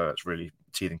shouldn't, so it's really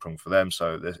teething problem for them.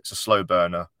 So it's a slow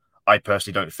burner. I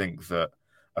personally don't think that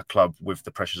a club with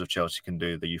the pressures of Chelsea can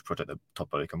do the youth project that top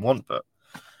Bowley can want, but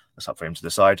that's up for him to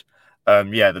decide.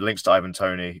 The links to Ivan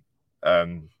Toney,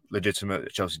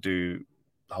 legitimate. Chelsea do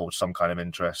hold some kind of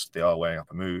interest. They are weighing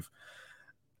up a move,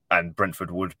 and Brentford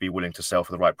would be willing to sell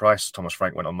for the right price. Thomas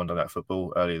Frank went on Monday Night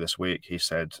Football earlier this week. He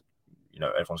said,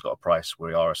 everyone's got a price.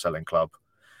 We are a selling club.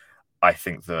 I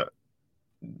think that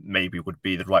maybe would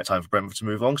be the right time for Brentford to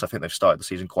move on, because I think they've started the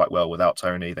season quite well without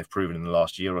Toney. They've proven in the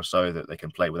last year or so that they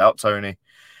can play without Toney.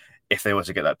 If they were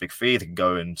to get that big fee, they can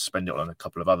go and spend it on a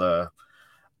couple of other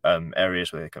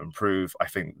areas where they can improve. I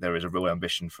think there is a real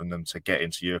ambition from them to get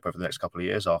into Europe over the next couple of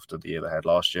years after the year they had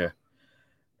last year.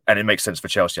 And it makes sense for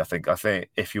Chelsea, I think. I think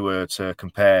if you were to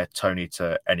compare Toney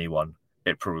to anyone,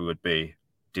 it probably would be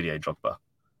Didier Drogba.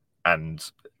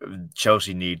 And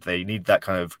Chelsea need that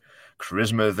kind of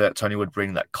charisma that Toney would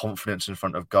bring, that confidence in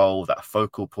front of goal, that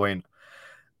focal point.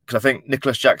 Because I think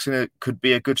Nicholas Jackson could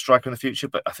be a good striker in the future,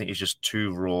 but I think he's just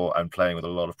too raw and playing with a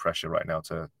lot of pressure right now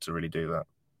to really do that.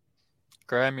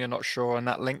 Graham, you're not sure on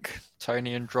that link,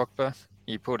 Toney and Drogba?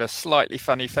 You pulled a slightly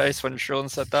funny face when Sean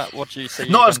said that. What do you see?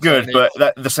 Not as good, but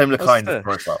the similar kind of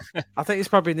profile. I think he's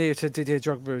probably nearer to Didier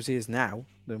Drogba as he is now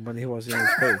than when he was in his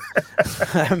peak.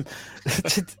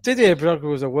 Didier Drogba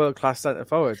was a world-class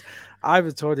centre-forward.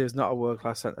 Ivan Toney is not a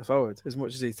world-class centre-forward, as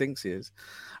much as he thinks he is.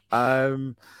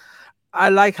 I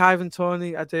like Ivan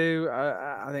Toney. I do.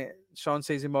 I think Sean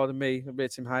sees him more than me,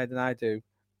 rates him higher than I do.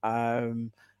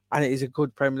 I think he's a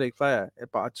good Premier League player,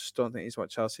 but I just don't think he's what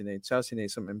Chelsea needs. Chelsea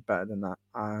needs something better than that.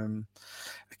 I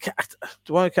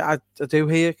do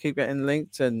hear keep getting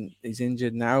linked, and he's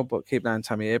injured now, but keep an eye on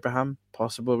Tammy Abraham,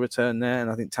 possible return there. And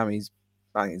I think Tammy's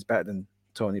better than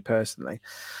Toney personally.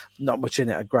 Not much in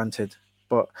it, granted,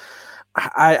 but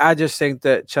I just think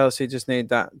that Chelsea just need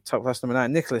that top class number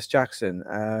 9. Nicholas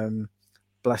Jackson,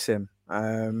 bless him.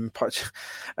 And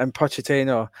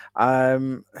Pochettino,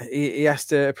 he has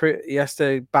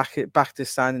to back this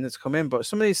signing that's come in. But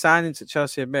some of these signings that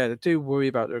Chelsea have made, I do worry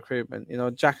about the recruitment.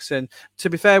 Jackson. To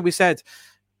be fair, we said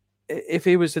if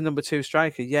he was the number 2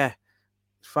 striker, yeah,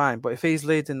 fine. But if he's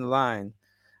leading the line,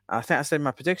 I think I said in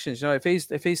my predictions. If he's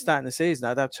starting the season,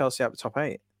 I'd have Chelsea out the top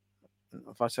 8.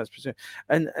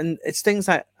 And it's things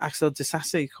like Axel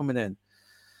Disasi coming in.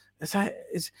 It's like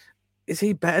is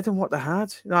he better than what they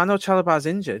had? I know Chalobah's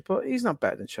injured, but he's not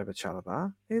better than Trevor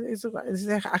Chalobah. It's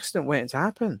an accident waiting to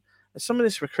happen. Some of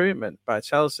this recruitment by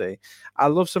Chelsea, I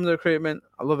love some of the recruitment.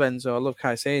 I love Enzo. I love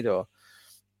Caicedo.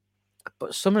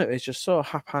 But some of it is just so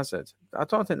haphazard. I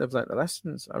don't think they've learnt the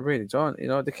lessons. I really don't.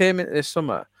 They came into this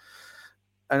summer,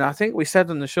 and I think we said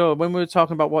on the show when we were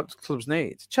talking about what clubs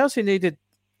need, Chelsea needed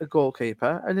a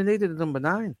goalkeeper and they needed a number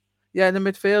 9. Yeah, and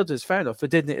the midfielders, fair enough. They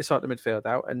did need to sort the midfield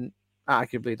out, and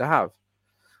arguably they have.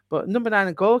 But number 9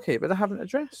 and goalkeeper, they haven't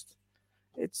addressed.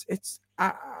 I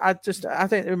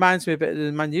think it reminds me a bit of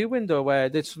the Man U window where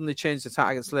they suddenly changed the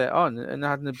targets later on and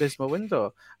had an abysmal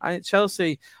window. And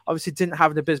Chelsea obviously didn't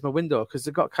have an abysmal window because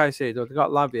they've got Caicedo, they've got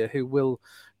Lavia, who will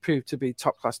prove to be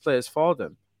top class players for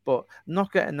them. But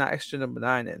not getting that extra number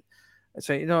 9 in.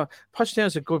 So,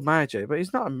 Pochettino's a good manager, but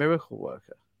he's not a miracle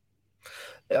worker.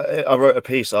 I wrote a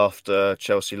piece after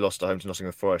Chelsea lost at home to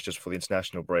Nottingham Forest just before the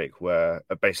international break, where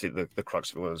basically the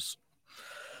crux of it was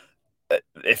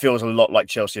it feels a lot like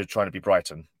Chelsea are trying to be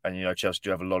Brighton. And, Chelsea do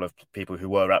have a lot of people who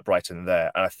were at Brighton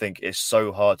there. And I think it's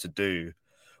so hard to do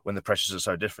when the pressures are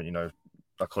so different.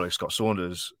 My colleague Scott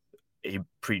Saunders, he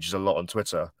preaches a lot on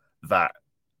Twitter that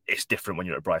it's different when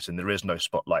you're at Brighton. There is no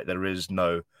spotlight. There is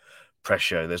no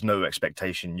pressure. There's no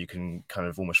expectation. You can kind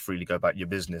of almost freely go about your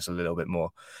business a little bit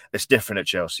more. It's different at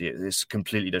Chelsea. It's a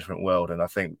completely different world. And I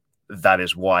think that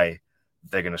is why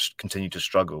they're going to continue to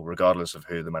struggle regardless of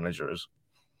who the manager is.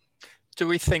 Do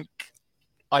we think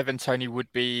Ivan Toney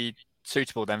would be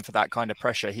suitable then for that kind of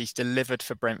pressure? He's delivered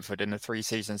for Brentford in the 3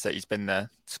 seasons that he's been there,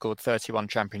 scored 31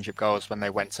 championship goals when they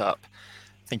went up.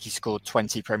 think he scored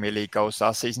 20 Premier League goals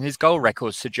last season. His goal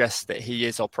record suggests that he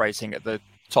is operating at the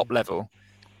top level.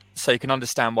 So you can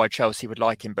understand why Chelsea would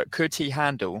like him. But could he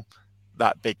handle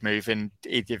that big move in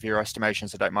either of your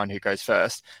estimations? I don't mind who goes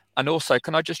first. And also,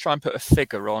 can I just try and put a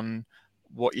figure on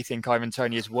what you think Ivan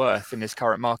Toney is worth in this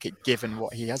current market, given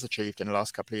what he has achieved in the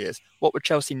last couple of years? What would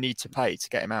Chelsea need to pay to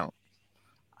get him out?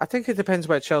 I think it depends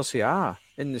where Chelsea are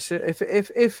in this.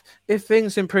 If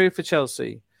things improve for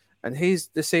Chelsea, and they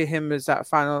see him as that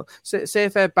final. Say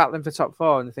if they're battling for top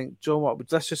 4, and they think, Joe,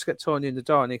 what? Let's just get Toney in the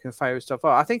door, and he can fire his stuff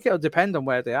out. I think it'll depend on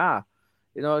where they are.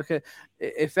 You know,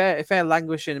 if they're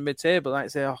languishing in mid-table,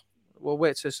 I'd say, we'll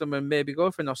wait till someone maybe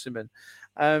go for an Osimhen.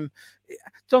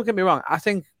 Don't get me wrong. I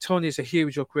think Toney's a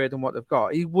huge upgrade on what they've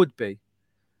got. He would be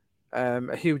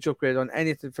a huge upgrade on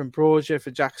anything from Brozier for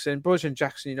Jackson. Brozier and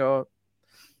Jackson, you know,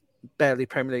 barely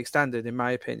Premier League standard in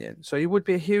my opinion. So he would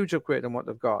be a huge upgrade on what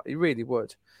they've got. He really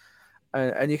would.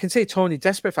 And you can see Toney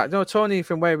desperate for that. No, Toney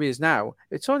from where he is now.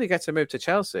 If Toney gets a move to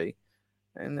Chelsea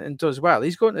and does well,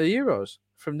 he's going to the Euros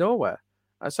from nowhere.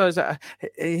 So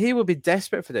he will be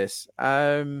desperate for this.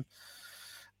 And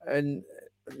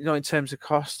you know, in terms of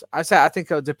cost, I think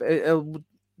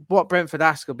what Brentford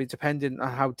ask will be dependent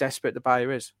on how desperate the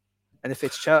buyer is, and if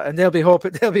it's Chelsea, and they'll be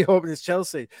hoping it's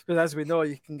Chelsea, because as we know,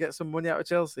 you can get some money out of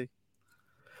Chelsea.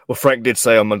 Well, Frank did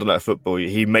say on Monday Night Football,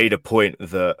 he made a point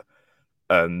that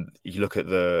you look at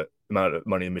the amount of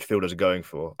money the midfielders are going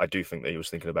for. I do think that he was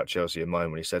thinking about Chelsea in mind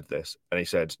when he said this, and he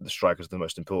said the strikers are the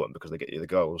most important because they get you the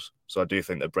goals. So I do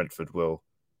think that Brentford will.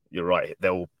 You're right;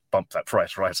 they'll bump that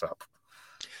price right up.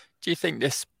 Do you think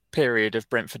this period of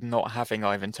Brentford not having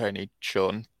Ivan Toney,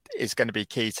 Sean, is going to be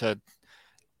key to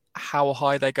how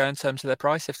high they go in terms of their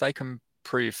price? If they can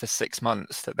prove for 6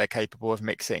 months that they're capable of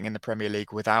mixing in the Premier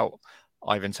League without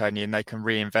Ivan Toney, and they can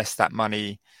reinvest that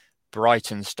money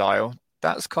Brighton style,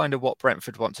 that's kind of what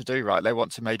Brentford want to do, right? They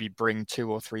want to maybe bring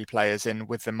 2 or 3 players in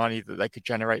with the money that they could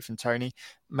generate from Toney.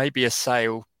 Maybe a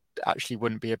sale actually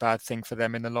wouldn't be a bad thing for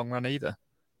them in the long run either.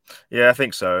 Yeah, I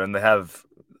think so. And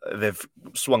they've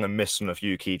swung and missed on a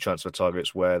few key transfer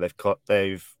targets where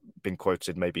they've been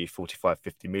quoted maybe 45,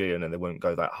 50 million and they won't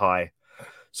go that high.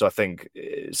 So I think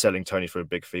selling Toney for a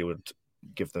big fee would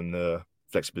give them the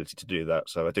flexibility to do that.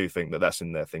 So I do think that that's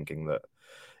in their thinking, that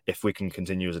if we can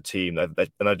continue as a team, and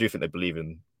I do think they believe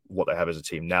in what they have as a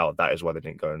team now, that is why they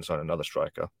didn't go and sign another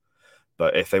striker.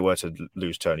 But if they were to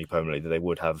lose Toney permanently, they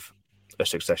would have a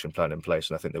succession plan in place,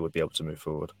 and I think they would be able to move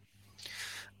forward.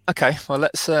 Okay, well,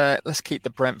 let's keep the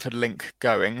Brentford link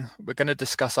going. We're going to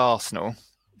discuss Arsenal.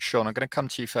 Sean, I'm going to come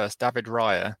to you first. David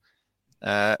Raya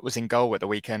was in goal at the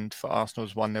weekend for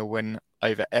Arsenal's 1-0 win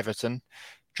over Everton.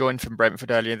 Joined from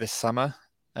Brentford earlier this summer.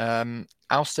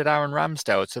 Ousted Aaron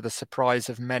Ramsdale to the surprise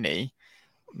of many.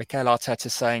 Mikel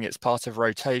Arteta saying it's part of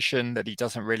rotation, that he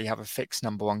doesn't really have a fixed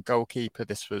number 1 goalkeeper.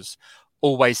 This was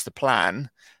always the plan,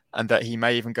 and that he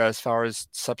may even go as far as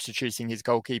substituting his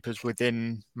goalkeepers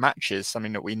within matches,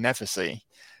 something that we never see.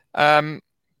 In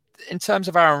terms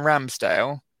of Aaron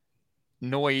Ramsdale,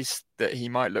 noise that he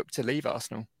might look to leave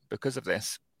Arsenal because of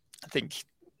this. I think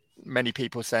many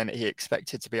people saying that he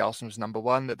expected to be Arsenal's number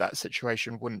 1, that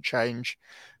situation wouldn't change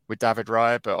with David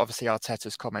Raya, but obviously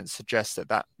Arteta's comments suggest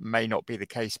that may not be the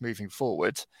case moving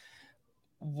forward.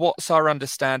 What's our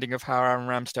understanding of how Aaron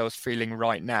Ramsdale's feeling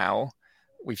right now?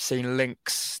 We've seen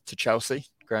links to Chelsea.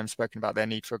 Graham's spoken about their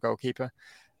need for a goalkeeper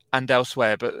and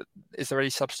elsewhere, but is there any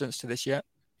substance to this yet?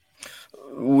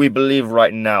 We believe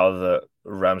right now that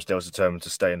Ramsdale's determined to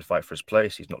stay and fight for his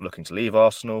place. He's not looking to leave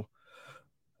Arsenal.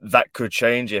 That could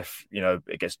change if,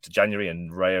 it gets to January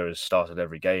and Raya has started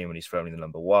every game and he's firmly the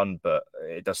number 1, but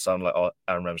it does sound like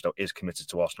Aaron Ramsdale is committed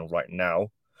to Arsenal right now.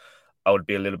 I would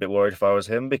be a little bit worried if I was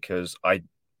him, because I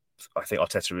think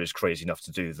Arteta is crazy enough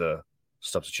to do the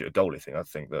substitute a goalie thing. I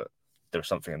think that there's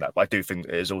something in that, but I do think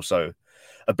it is also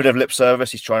a bit of lip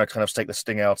service. He's trying to kind of take the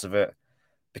sting out of it,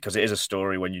 because it is a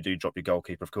story when you do drop your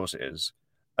goalkeeper. Of course it is.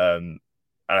 And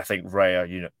I think Raya,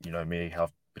 you know me,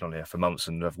 I've been on here for months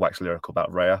and I've waxed lyrical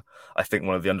about Raya. I think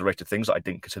one of the underrated things that I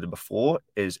didn't consider before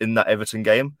is in that Everton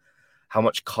game, how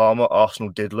much calmer Arsenal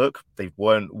did look. They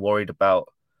weren't worried about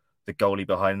the goalie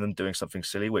behind them doing something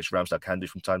silly, which Ramsdale can do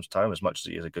from time to time, as much as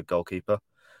he is a good goalkeeper.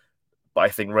 But I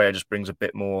think Raya just brings a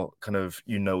bit more kind of,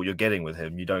 what you're getting with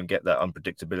him. You don't get that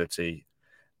unpredictability,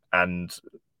 and,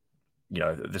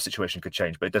 the situation could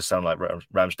change. But it does sound like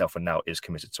Ramsdale for now is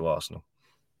committed to Arsenal.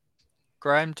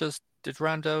 Graham, did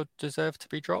Ramsdale deserve to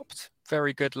be dropped?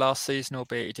 Very good last season,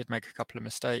 albeit he did make a couple of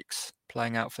mistakes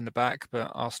playing out from the back,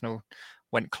 but Arsenal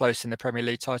went close in the Premier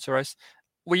League title race.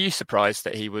 Were you surprised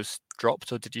that he was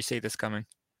dropped, or did you see this coming?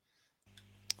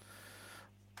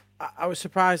 I was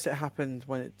surprised it happened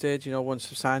when it did. Once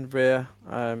we signed Rhea,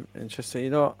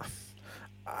 interesting.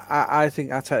 I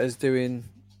think Arteta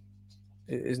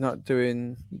is not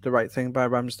doing the right thing by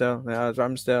Ramsdale.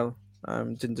 Ramsdale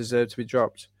didn't deserve to be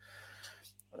dropped.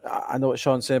 I know what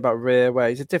Sean's saying about Rhea, where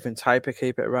he's a different type of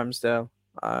keeper at Ramsdale.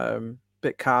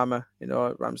 Bit calmer.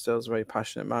 Ramsdale's a very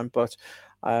passionate man, but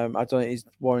I don't think he's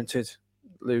warranted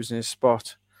losing his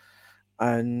spot.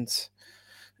 And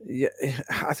yeah,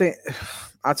 I think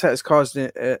Arteta's caused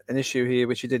an issue here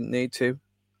which he didn't need to.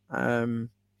 And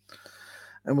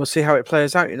we'll see how it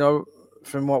plays out.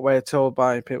 From what we're told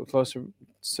by people closer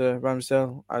to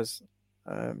Ramsdale, as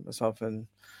myself and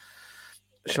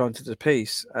Sean to the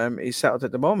piece, he's settled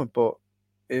at the moment. But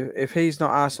if he's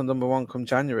not Arsenal number one come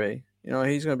January,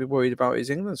 he's going to be worried about his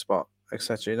England spot,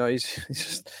 etc.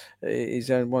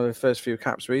 He's earned one of the first few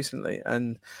caps recently,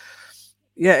 and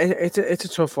yeah, it's a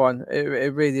tough one.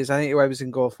 It really is. I think whoever's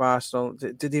in goal for Arsenal,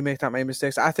 did he make that many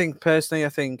mistakes? I think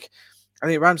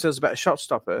Ramsdale's a better shot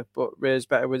stopper, but Rhea's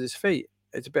better with his feet.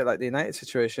 It's a bit like the United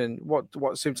situation.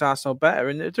 What suits Arsenal better?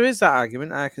 And there is that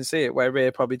argument. I can see it where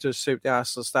Rhea probably does suit the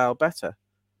Arsenal style better.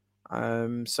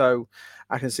 So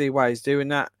I can see why he's doing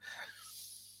that.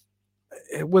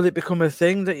 Will it become a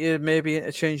thing that you maybe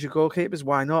interchange your goalkeepers?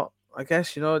 Why not? I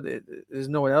guess there's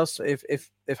no one else.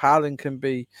 If Haaland can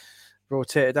be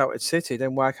rotated out at City,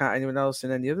 then why can't anyone else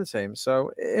in any other team?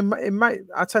 So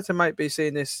Arteta might be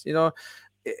seeing this.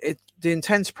 The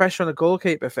intense pressure on a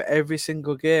goalkeeper for every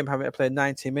single game, having to play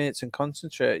 90 minutes and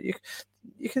concentrate.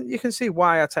 You can see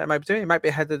why Arteta might be doing it. He might be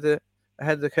ahead of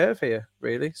the curve here,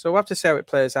 really. So we'll have to see how it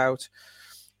plays out.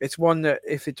 It's one that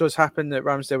if it does happen, that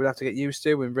Ramsdale would have to get used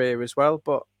to, and Rhea as well.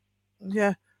 But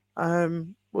yeah,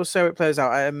 we'll see how it plays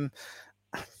out.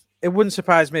 It wouldn't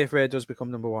surprise me if Rhea does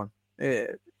become number one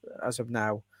as of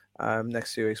now,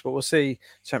 next few weeks. But we'll see.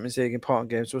 Champions League, important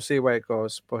games. We'll see where it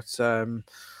goes. But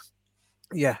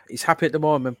yeah, he's happy at the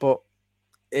moment, but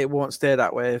it won't stay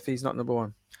that way if he's not number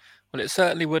one. Well, it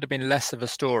certainly would have been less of a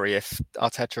story if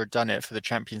Arteta had done it for the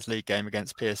Champions League game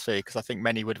against PSV, because I think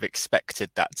many would have expected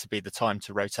that to be the time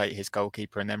to rotate his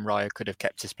goalkeeper, and then Raya could have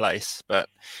kept his place. But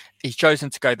he's chosen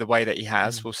to go the way that he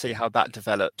has. We'll see how that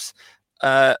develops.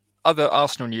 Other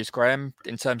Arsenal news, Graham,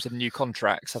 in terms of new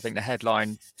contracts, I think the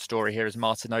headline story here is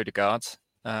Martin Odegaard.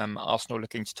 Arsenal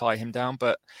looking to tie him down,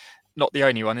 but not the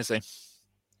only one, is he?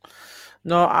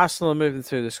 No, Arsenal are moving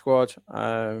through the squad.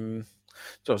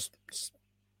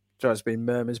 There's been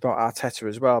murmurs about Arteta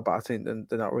as well, but I think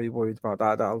they're not really worried about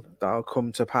that. That'll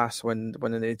come to pass when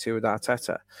they need to with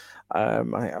Arteta. I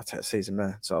think Arteta sees him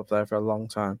there for a long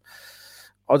time.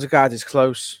 Odegaard is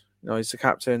close. He's the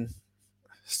captain.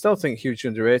 Still think hugely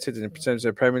underrated in terms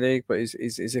of the Premier League, but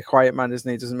he's a quiet man, isn't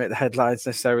he? He doesn't make the headlines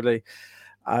necessarily.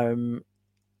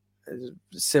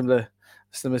 Similar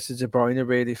to De Bruyne,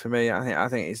 really, for me. I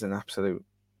think he's an absolute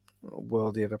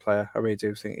worldly of a player. I really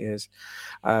do think he is.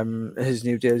 His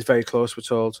new deal is very close, we're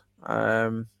told.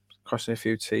 Crossing a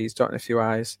few T's, dotting a few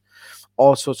I's.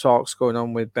 Also talks going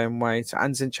on with Ben White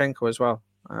and Zinchenko as well.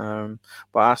 But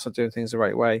Arsenal doing things the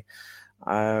right way.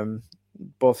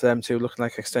 Both of them two looking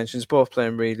like extensions, both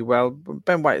playing really well.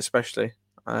 Ben White especially.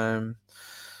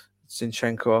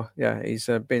 Zinchenko, yeah, he's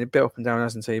been a bit up and down,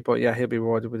 hasn't he? But yeah, he'll be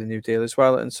rewarded with a new deal as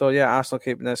well. And so yeah, Arsenal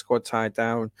keeping their squad tied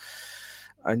down.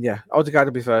 And yeah, Odegaard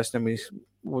will be first, and we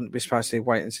wouldn't be surprised to see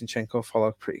White and Zinchenko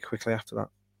follow pretty quickly after that.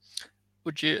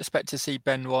 Would you expect to see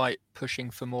Ben White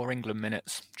pushing for more England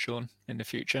minutes, Sean, in the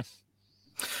future?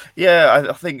 Yeah,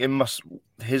 I think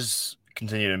his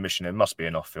continued admission, it must be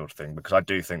an off-field thing, because I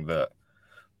do think that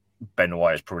Ben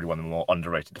White is probably one of the more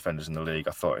underrated defenders in the league.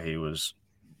 I thought he was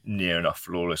near enough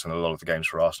flawless in a lot of the games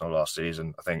for Arsenal last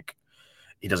season. I think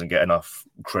he doesn't get enough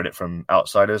credit from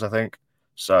outsiders, I think.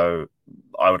 So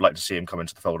I would like to see him come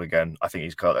into the fold again. I think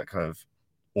he's got that kind of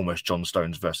almost John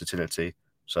Stones versatility.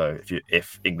 So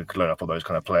if England could learn up on those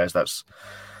kind of players, that's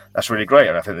really great.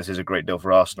 And I think this is a great deal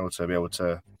for Arsenal to be able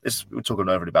to. We're talking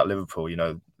overly about Liverpool,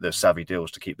 the savvy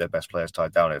deals to keep their best players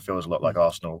tied down. It feels a lot like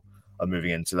Arsenal are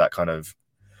moving into that kind of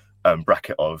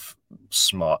bracket of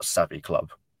smart, savvy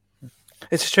club.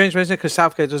 It's a strange one, isn't it? Because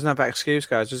Southgate doesn't have that excuse,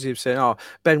 guys. Just keep saying,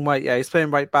 Ben White, yeah, he's playing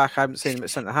right back. I haven't seen him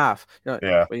at centre half.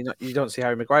 Yeah. Well, you don't see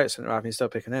Harry Maguire at centre half, and you're still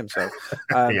picking him. So,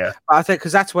 yeah. I think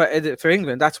because that's where for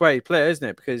England, that's where he plays, isn't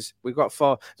it? Because we've got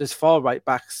there's four right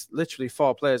backs, literally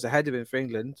four players ahead of him for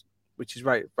England, which is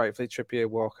rightfully Trippier,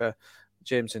 Walker,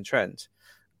 James, and Trent.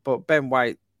 But Ben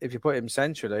White, if you put him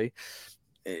centrally,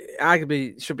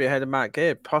 arguably should be ahead of Mark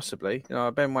Gabe, possibly.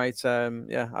 Ben White, I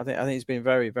think he's been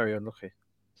very, very unlucky.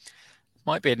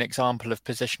 Might be an example of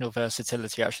positional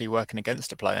versatility actually working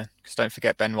against a player, because don't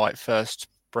forget Ben White first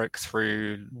broke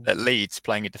through at Leeds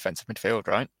playing a defensive midfield,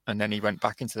 right? And then he went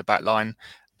back into the back line,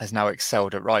 has now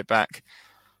excelled at right back.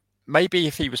 Maybe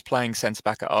if he was playing centre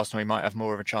back at Arsenal, he might have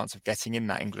more of a chance of getting in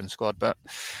that England squad, but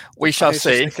we shall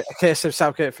see. It's a case of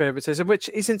Southgate favouritism, which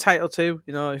he's entitled to.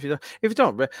 You know, if you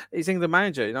don't, he's England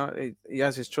manager. You know, he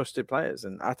has his trusted players,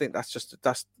 and I think that's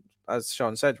as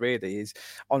Sean said. Really, he's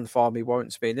on form. He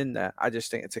warrants being in there. I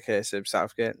just think it's a case of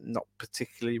Southgate not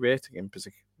particularly rating him,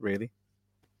 really.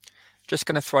 Just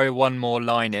going to throw one more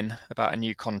line in about a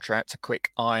new contract, a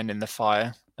quick iron in the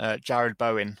fire. Jared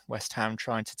Bowen, West Ham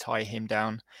trying to tie him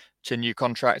down to a new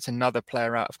contract, another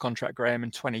player out of contract, Graham, in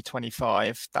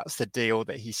 2025. That's the deal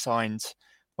that he signed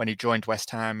when he joined West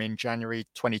Ham in January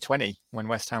 2020, when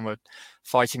West Ham were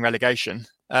fighting relegation.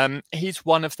 He's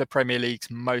one of the Premier League's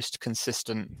most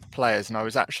consistent players, and I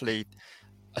was actually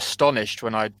astonished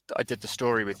when I did the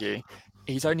story with you.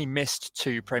 He's only missed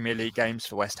 2 Premier League games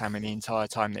for West Ham in the entire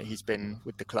time that he's been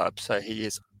with the club, so he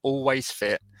is always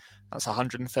fit. That's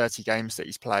 130 games that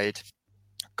he's played.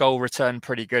 Goal return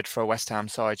pretty good for a West Ham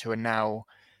side who are now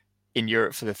in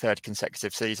Europe for the 3rd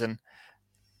consecutive season.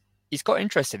 He's got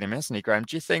interest in him, hasn't he, Graham?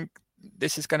 Do you think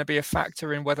this is going to be a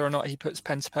factor in whether or not he puts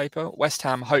pen to paper? West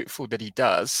Ham hopeful that he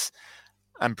does,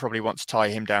 and probably want to tie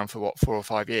him down for 4 or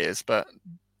 5 years. But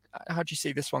how do you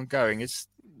see this one going? Is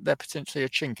there potentially a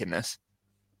chink in this?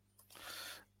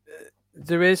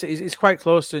 There is. He's quite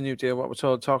close to a new deal. What we're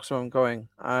told, talks are ongoing.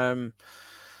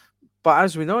 But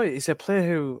as we know, he's a player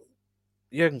who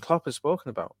Jurgen Klopp has spoken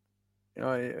about. You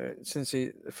know,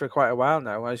 for quite a while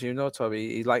now. As you know,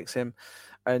 Toby, he likes him,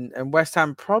 and West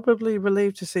Ham probably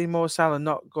relieved to see Mo Salah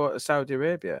not go to Saudi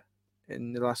Arabia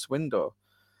in the last window,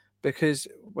 because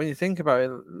when you think about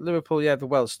it, Liverpool, they're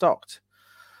well stocked,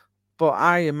 but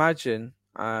I imagine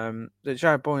that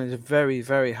Jared Bowen is very,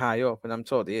 very high up, and I'm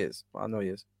told he is. Well, I know he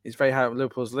is. He's very high up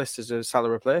Liverpool's list as a Salah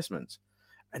replacement.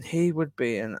 And he would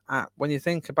be when you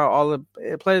think about all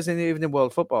the players even in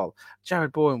world football,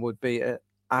 Jared Bowen would be an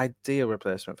ideal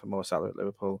replacement for Mo Salah at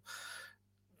Liverpool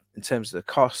in terms of the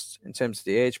cost, in terms of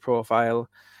the age profile,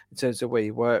 in terms of the way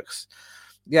he works.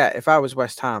 Yeah, if I was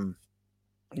West Ham,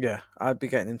 I'd be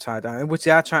getting him tied down. And which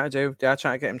they are trying to do. They are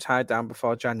trying to get him tied down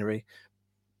before January.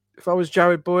 If I was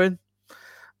Jared Bowen,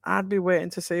 I'd be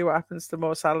waiting to see what happens to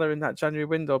Mo Salah in that January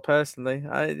window. Personally,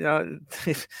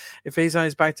 if he's on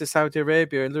his back to Saudi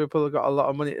Arabia and Liverpool have got a lot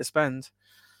of money to spend,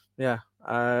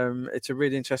 it's a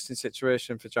really interesting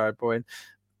situation for Jared Bowen.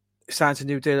 He signs a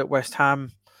new deal at West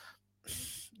Ham.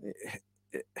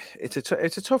 It's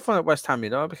a tough one at West Ham,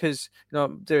 because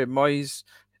David Moyes,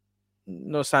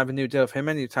 no sign of a new deal for him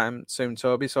anytime soon,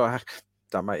 Toby. So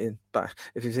that might, but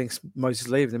if he thinks Moyes is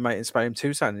leaving, it might inspire him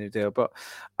to sign a new deal. But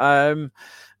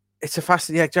it's a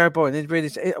fascinating, Jared Bowen.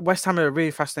 West Ham are a really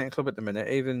fascinating club at the minute.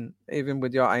 Even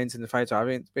with your irons in the fire, I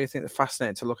really think they're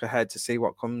fascinating to look ahead to see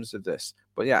what comes of this.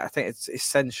 But I think it's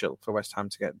essential for West Ham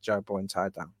to get Jared Bowen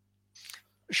tied down.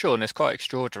 Sure, and it's quite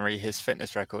extraordinary, his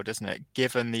fitness record, isn't it?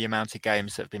 Given the amount of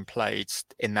games that have been played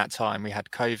in that time. We had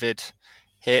COVID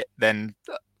hit, then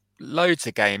loads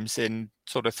of games in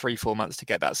sort of 3-4 months to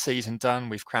get that season done.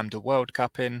 We've crammed a World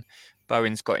Cup in.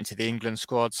 Bowen's got into the England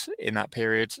squads in that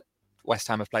period. West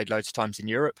Ham have played loads of times in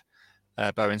Europe.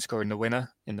 Bowen scoring the winner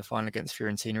in the final against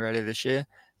Fiorentina earlier this year.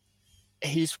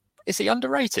 Is he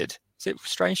underrated? Is it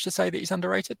strange to say that he's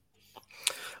underrated?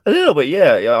 A little bit,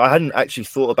 yeah. I hadn't actually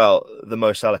thought about the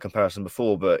Mo Salah comparison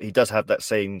before, but he does have that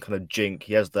same kind of jink.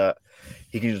 He has that.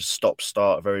 He can just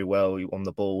start very well on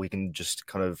the ball. He can just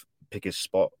kind of pick his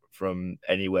spot from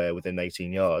anywhere within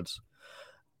 18 yards.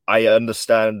 I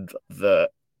understand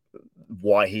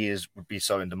why he would be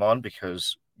so in demand,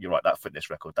 because you're right, that fitness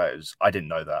record, I didn't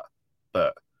know that.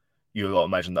 But you've got to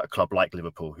imagine that a club like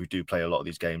Liverpool, who do play a lot of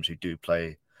these games, who do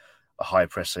play a high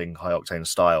pressing, high octane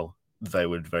style, they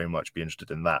would very much be interested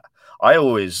in that. I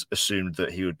always assumed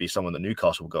that he would be someone that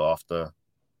Newcastle would go after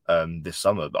this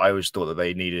summer, but I always thought that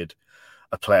they needed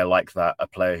a player like that, a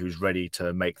player who's ready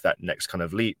to make that next kind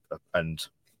of leap, and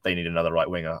they need another right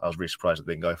winger. I was really surprised that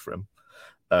they didn't go for him.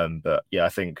 But I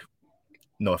think,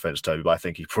 no offense, Toby, but I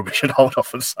think he probably should hold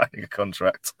off on signing a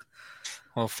contract.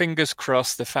 Well, fingers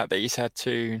crossed. The fact that he's had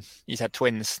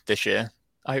twins this year.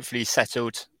 Hopefully he's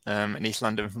settled in East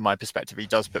London. From my perspective, he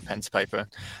does put pen to paper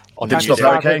on the That's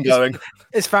not Kane going.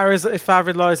 As far as if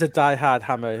father-in-law is a die-hard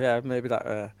Hammer, maybe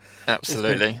that.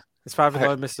 Absolutely. His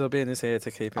father-in-law, Mr. O'Bean, is here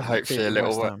to keep him. Hopefully, a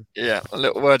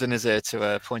little word in his ear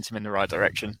to point him in the right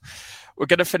direction. We're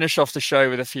going to finish off the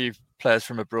show with a few players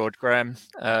from abroad, Graham.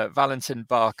 Valentin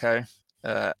Barco,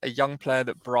 a young player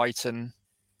that Brighton,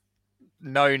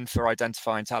 known for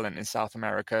identifying talent in South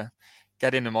America,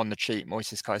 getting them on the cheap.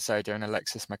 Moises Caicedo and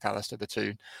Alexis McAllister, the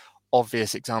two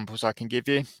obvious examples I can give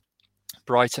you.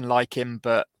 Brighton like him,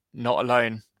 but not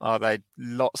alone, are they?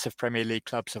 Lots of Premier League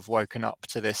clubs have woken up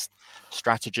to this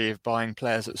strategy of buying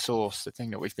players at source, the thing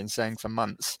that we've been saying for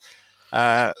months.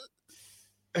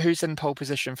 Who's in pole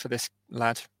position for this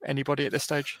lad? Anybody at this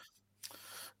stage?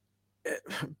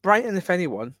 Brighton, if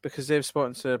anyone, because they've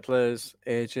spoken to players'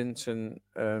 agents and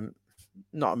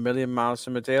not a million miles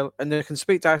from a deal, and they can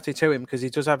speak directly to him because he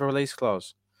does have a release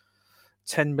clause.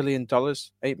 $10 million,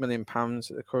 £8 million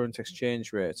at the current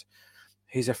exchange rate.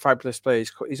 He's a fabulous player.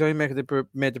 He's only made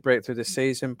the breakthrough this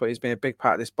season, but he's been a big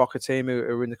part of this Boca team who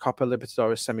are in the Copa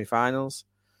Libertadores semi-finals.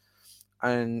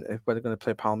 And we're going to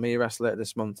play Palmeiras later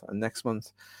this month and next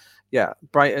month. Yeah,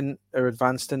 Brighton are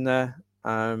advanced in there.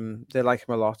 They like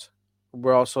him a lot.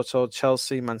 We're also told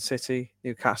Chelsea, Man City,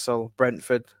 Newcastle,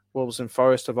 Brentford, Wolves and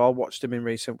Forest have all watched him in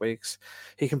recent weeks.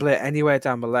 He can play anywhere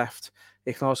down the left.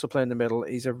 He can also play in the middle.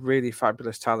 He's a really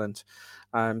fabulous talent.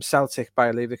 Celtic,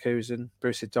 Bayer Leverkusen,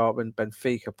 Borussia Dortmund,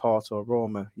 Benfica, Porto,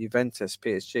 Roma, Juventus,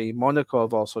 PSG, Monaco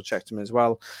have also checked him as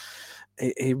well.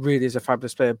 He really is a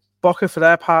fabulous player. Boca, for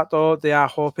their part, though, they are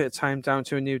hoping to tie him down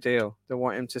to a new deal. They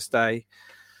want him to stay.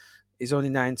 He's only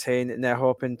 19, and they're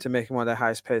hoping to make him one of their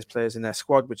highest paid players in their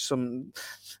squad, which some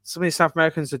of these South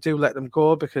Americans that do let them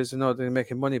go because they know they're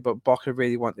making money, but Boca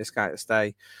really want this guy to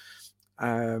stay.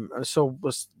 And so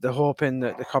they're hoping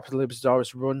that the Copa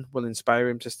Libertadores run will inspire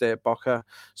him to stay at Boca.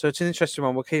 So it's an interesting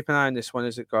one. We'll keep an eye on this one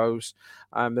as it goes.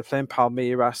 They're playing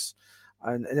Palmeiras,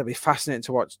 and it'll be fascinating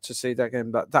to watch to see that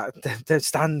game. But the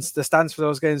stands for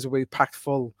those games will be packed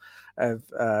full of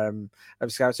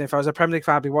scouts. And if I was a Premier League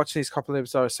fan, I'd be watching these Copa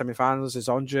Libertadores semi-finals. There's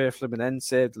Andre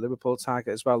Fluminense, the Liverpool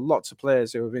target as well. Lots of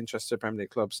players who are interested in Premier League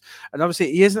clubs. And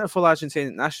obviously, he isn't a full Argentine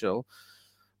international.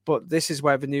 But this is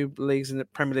where the new leagues and the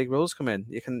Premier League rules come in.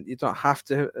 You don't have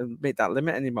to meet that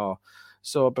limit anymore.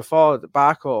 So before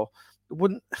Barco,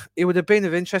 it would have been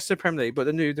of interest to the Premier League, but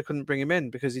they knew they couldn't bring him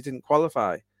in because he didn't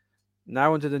qualify.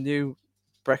 Now under the new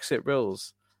Brexit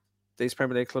rules, these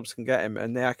Premier League clubs can get him,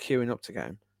 and they are queuing up to get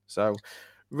him. So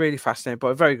really fascinating, but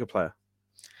a very good player.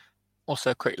 Also,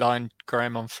 a quick line,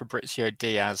 Graham, on Fabrizio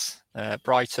Diaz.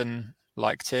 Brighton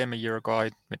liked him, a Uruguay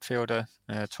midfielder,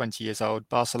 20 years old.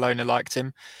 Barcelona liked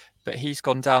him, but he's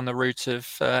gone down the route of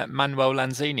Manuel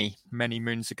Lanzini many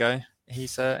moons ago.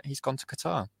 He's gone to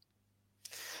Qatar.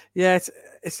 Yeah,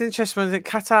 it's interesting. I think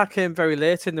Qatar came very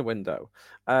late in the window,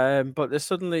 but they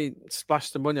suddenly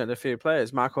splashed the money on a few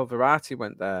players. Marco Verratti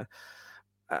went there,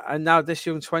 and now this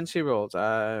young 20-year-old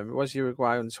was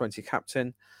Uruguay under 20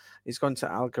 captain. He's gone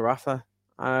to Al Gharafa.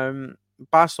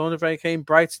 Barcelona very keen.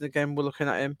 Brighton again, we're looking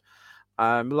at him.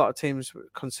 A lot of teams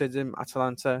consider him.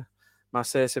 Atalanta,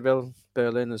 Marseille, Seville,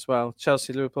 Berlin as well.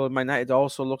 Chelsea, Liverpool, Man United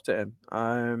also looked at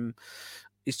him.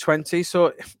 He's 20,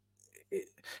 so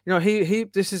he.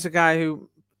 This is a guy who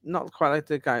not quite like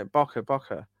the guy at Boca,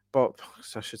 but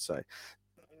I should say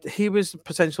he was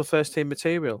potential first team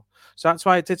material. So that's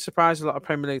why it did surprise a lot of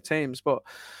Premier League teams. But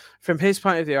from his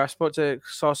point of view, I spoke to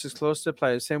sources close to the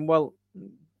players saying, well,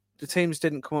 the teams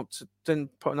didn't put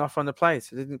an offer on the plate.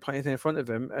 They didn't put anything in front of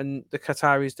him, and the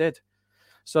Qataris did.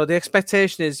 So the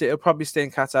expectation is that he'll probably stay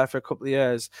in Qatar for a couple of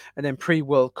years, and then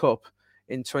pre-World Cup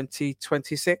in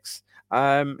 2026,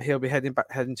 he'll be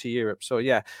heading to Europe. So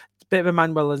yeah, a bit of a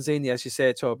Manuel Lanzini, as you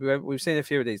say, Toby. We've seen a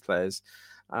few of these players,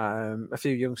 a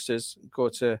few youngsters go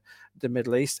to the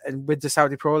Middle East, and with the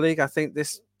Saudi Pro League, I think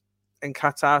this in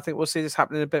Qatar, I think we'll see this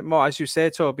happening a bit more, as you say,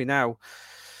 Toby. Now,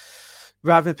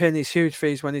 rather than paying these huge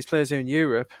fees when these players are in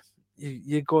Europe,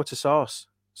 you go to source.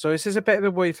 So this is a bit of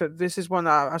a worry. This is one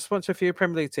I've spoken to a few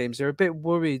Premier League teams. They're a bit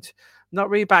worried, not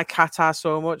really by Qatar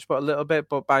so much, but a little bit,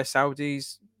 but by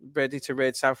Saudis ready to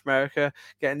raid South America,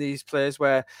 getting these players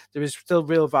where there is still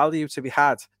real value to be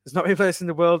had. There's not many places in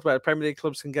the world where Premier League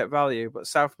clubs can get value, but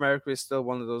South America is still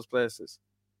one of those places.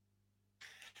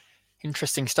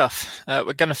 Interesting stuff.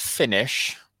 We're going to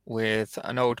finish with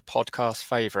an old podcast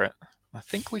favourite. I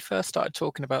think we first started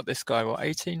talking about this guy,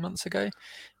 18 months ago?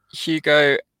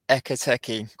 Hugo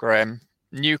Ekitike, Graham.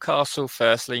 Newcastle,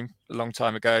 firstly, a long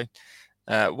time ago.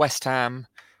 West Ham,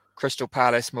 Crystal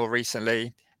Palace more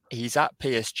recently. He's at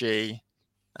PSG.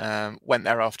 Went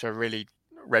there after a really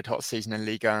red-hot season in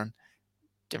Ligue 1.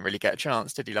 Didn't really get a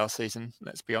chance, did he, last season?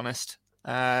 Let's be honest.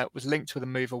 Was linked with a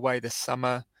move away this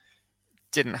summer.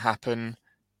 Didn't happen.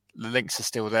 The links are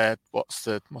still there. What's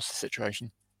the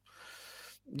situation?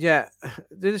 Yeah,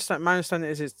 my understanding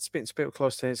is it's been a bit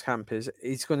close to his camp. Is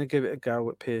he's going to give it a go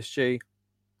at PSG.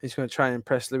 He's going to try and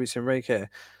impress Luis Enrique.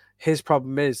 His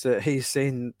problem is that he's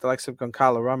seen the likes of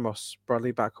Goncalo Ramos,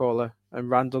 Bradley Barcola, and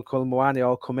Randall Colomwani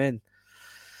all come in.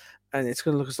 and it's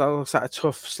going to look like a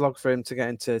tough slog for him to get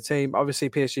into the team. Obviously,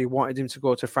 PSG wanted him to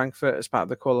go to Frankfurt as part of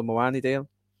the Kolo Muani deal.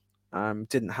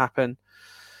 Didn't happen.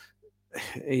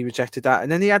 He rejected that,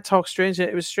 and then he had talk strange.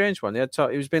 It was a strange one.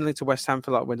 He was being linked to West Ham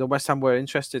for a lot of window. West Ham were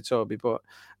interested, Toby, but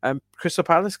Crystal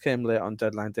Palace came late on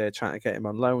deadline day trying to get him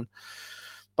on loan.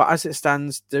 But as it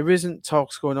stands, there isn't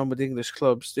talks going on with the English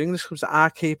clubs. The English clubs are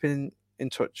keeping in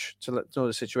touch to let know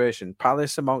the situation.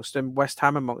 Palace amongst them, West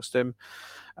Ham amongst them,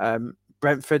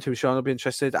 Brentford, who Sean will be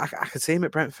interested. I could see him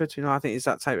at Brentford. I think he's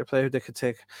that type of player who they could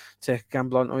take a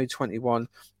gamble on. Only 21.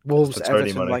 Wolves,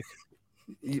 Everton,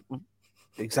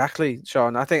 exactly,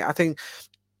 Sean. I think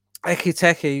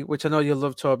Ekiteke, which I know you'll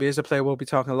love, Toby, is a player we'll be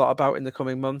talking a lot about in the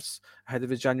coming months ahead of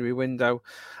the January window.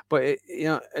 But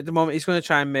at the moment, he's going to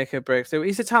try and make a breakthrough.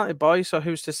 He's a talented boy, so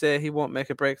who's to say he won't make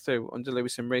a breakthrough under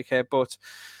Luis Enrique? But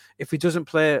if he doesn't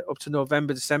play up to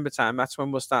November, December time, that's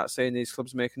when we'll start seeing these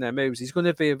clubs making their moves. He's going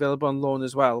to be available on loan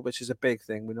as well, which is a big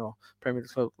thing. We know Premier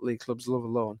League clubs love a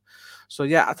loan. So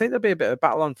yeah, I think there'll be a bit of a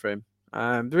battle on for him.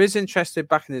 There is interest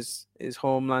back in his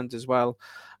homeland as well.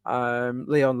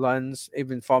 Leon Lens,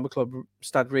 even former club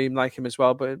Stade Reims like him as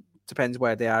well, but it depends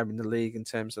where they are in the league in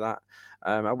terms of that.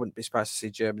 I wouldn't be surprised to see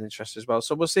German interest as well.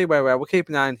 So we'll see where we are. We'll keep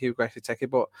an eye on Hugo Ekiteke,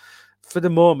 but for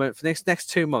the moment, for the next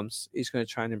 2 months, he's going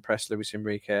to try and impress Luis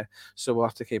Enrique. So we'll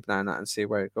have to keep an eye on that and see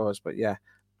where it goes. But yeah,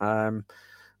 we're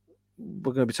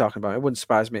going to be talking about it. It wouldn't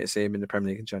surprise me to see him in the Premier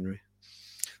League in January.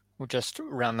 We'll just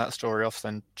round that story off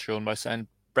then, Sean, by saying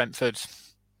Brentford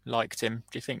liked him.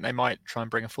 Do you think they might try and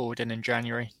bring a forward in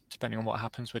January, depending on what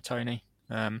happens with Toney?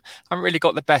 Haven't really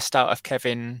got the best out of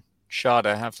Kevin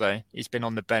Schade, have they? He's been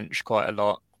on the bench quite a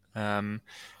lot.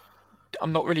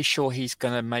 I'm not really sure he's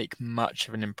going to make much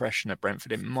of an impression at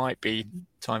Brentford. It might be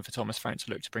time for Thomas Frank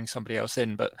to look to bring somebody else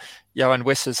in. But Johan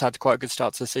Wissa's had quite a good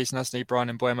start to the season, hasn't he?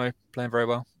 Brian Mbeumo playing very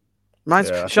well.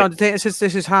 Sean, do you think this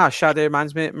is harsh? Schade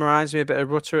reminds me a bit of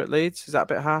Rutter at Leeds. Is that a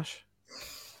bit harsh?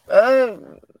 A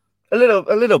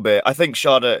little bit. I think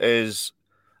Schade is.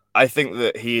 I think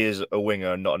that he is a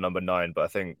winger, not a number 9. But I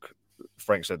think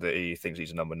Frank said that he thinks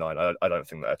he's a number 9. I don't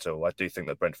think that at all. I do think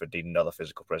that Brentford need another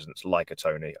physical presence like a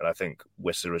Toney, and I think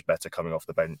Wissa is better coming off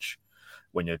the bench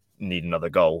when you need another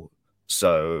goal.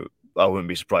 So I wouldn't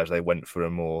be surprised if they went for a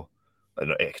more,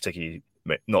 particularly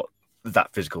not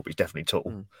that physical, but he's definitely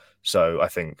tall. So I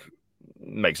think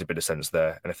makes a bit of sense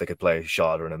there. And if they could play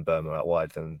Schade and Mbeumo out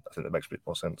wide, then I think that makes a bit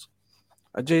more sense.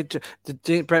 Did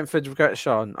Brentford regret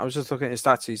Sean? I was just looking at his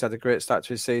stats. He's had a great start to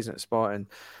his season at Sporting.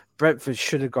 Brentford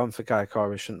should have gone for Guy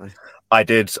Cora, shouldn't they? I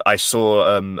did. I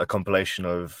saw a compilation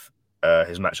of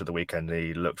his match of the weekend.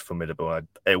 He looked formidable.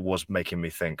 It was making me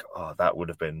think, that would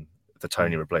have been the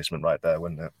Toney replacement right there,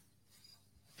 wouldn't it?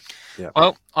 Yeah.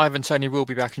 Well, Ivan Toney will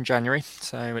be back in January,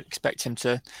 so I would expect him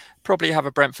to probably have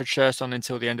a Brentford shirt on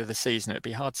until the end of the season. It'd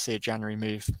be hard to see a January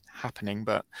move happening,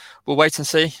 but we'll wait and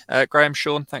see. Graham,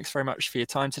 Sean, thanks very much for your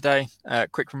time today.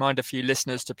 Quick reminder for you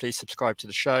listeners to please subscribe to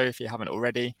the show if you haven't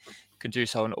already. You can do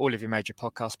so on all of your major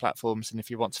podcast platforms, and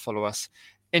if you want to follow us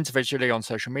individually on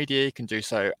social media, you can do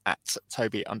so at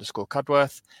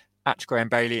Toby_Cudworth, at Graham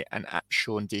Bailey, and at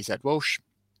Sean DZ Walsh.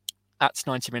 At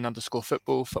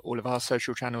 90min_football for all of our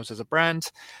social channels as a brand,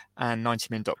 and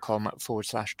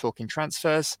 90min.com/talking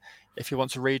transfers if you want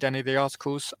to read any of the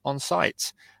articles on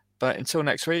site. But until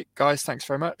next week, guys, thanks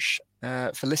very much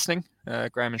for listening.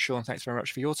 Graham and Sean, thanks very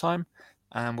much for your time,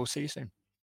 and we'll see you soon.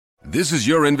 This is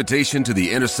your invitation to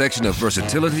the intersection of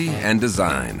versatility and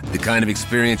design. The kind of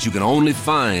experience you can only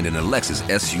find in a Lexus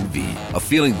SUV. A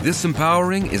feeling this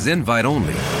empowering is invite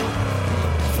only.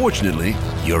 Fortunately,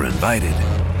 you're invited.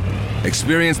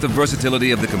 Experience the versatility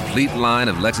of the complete line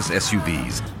of Lexus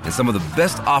SUVs and some of the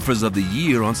best offers of the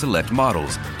year on select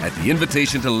models at the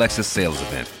Invitation to Lexus sales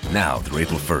event, now through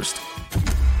April 1st.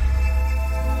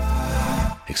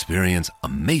 Experience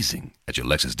amazing at your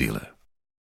Lexus dealer.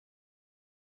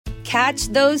 Catch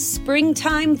those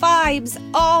springtime vibes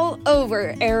all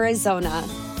over Arizona.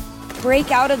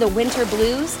 Break out of the winter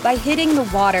blues by hitting the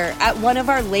water at one of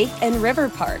our lake and river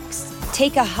parks.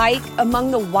 Take a hike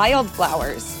among the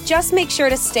wildflowers. Just make sure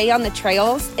to stay on the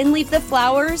trails and leave the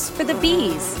flowers for the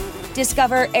bees.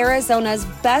 Discover Arizona's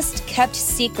best kept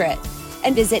secret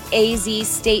and visit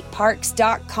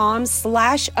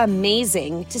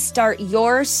azstateparks.com/amazing to start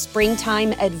your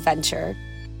springtime adventure.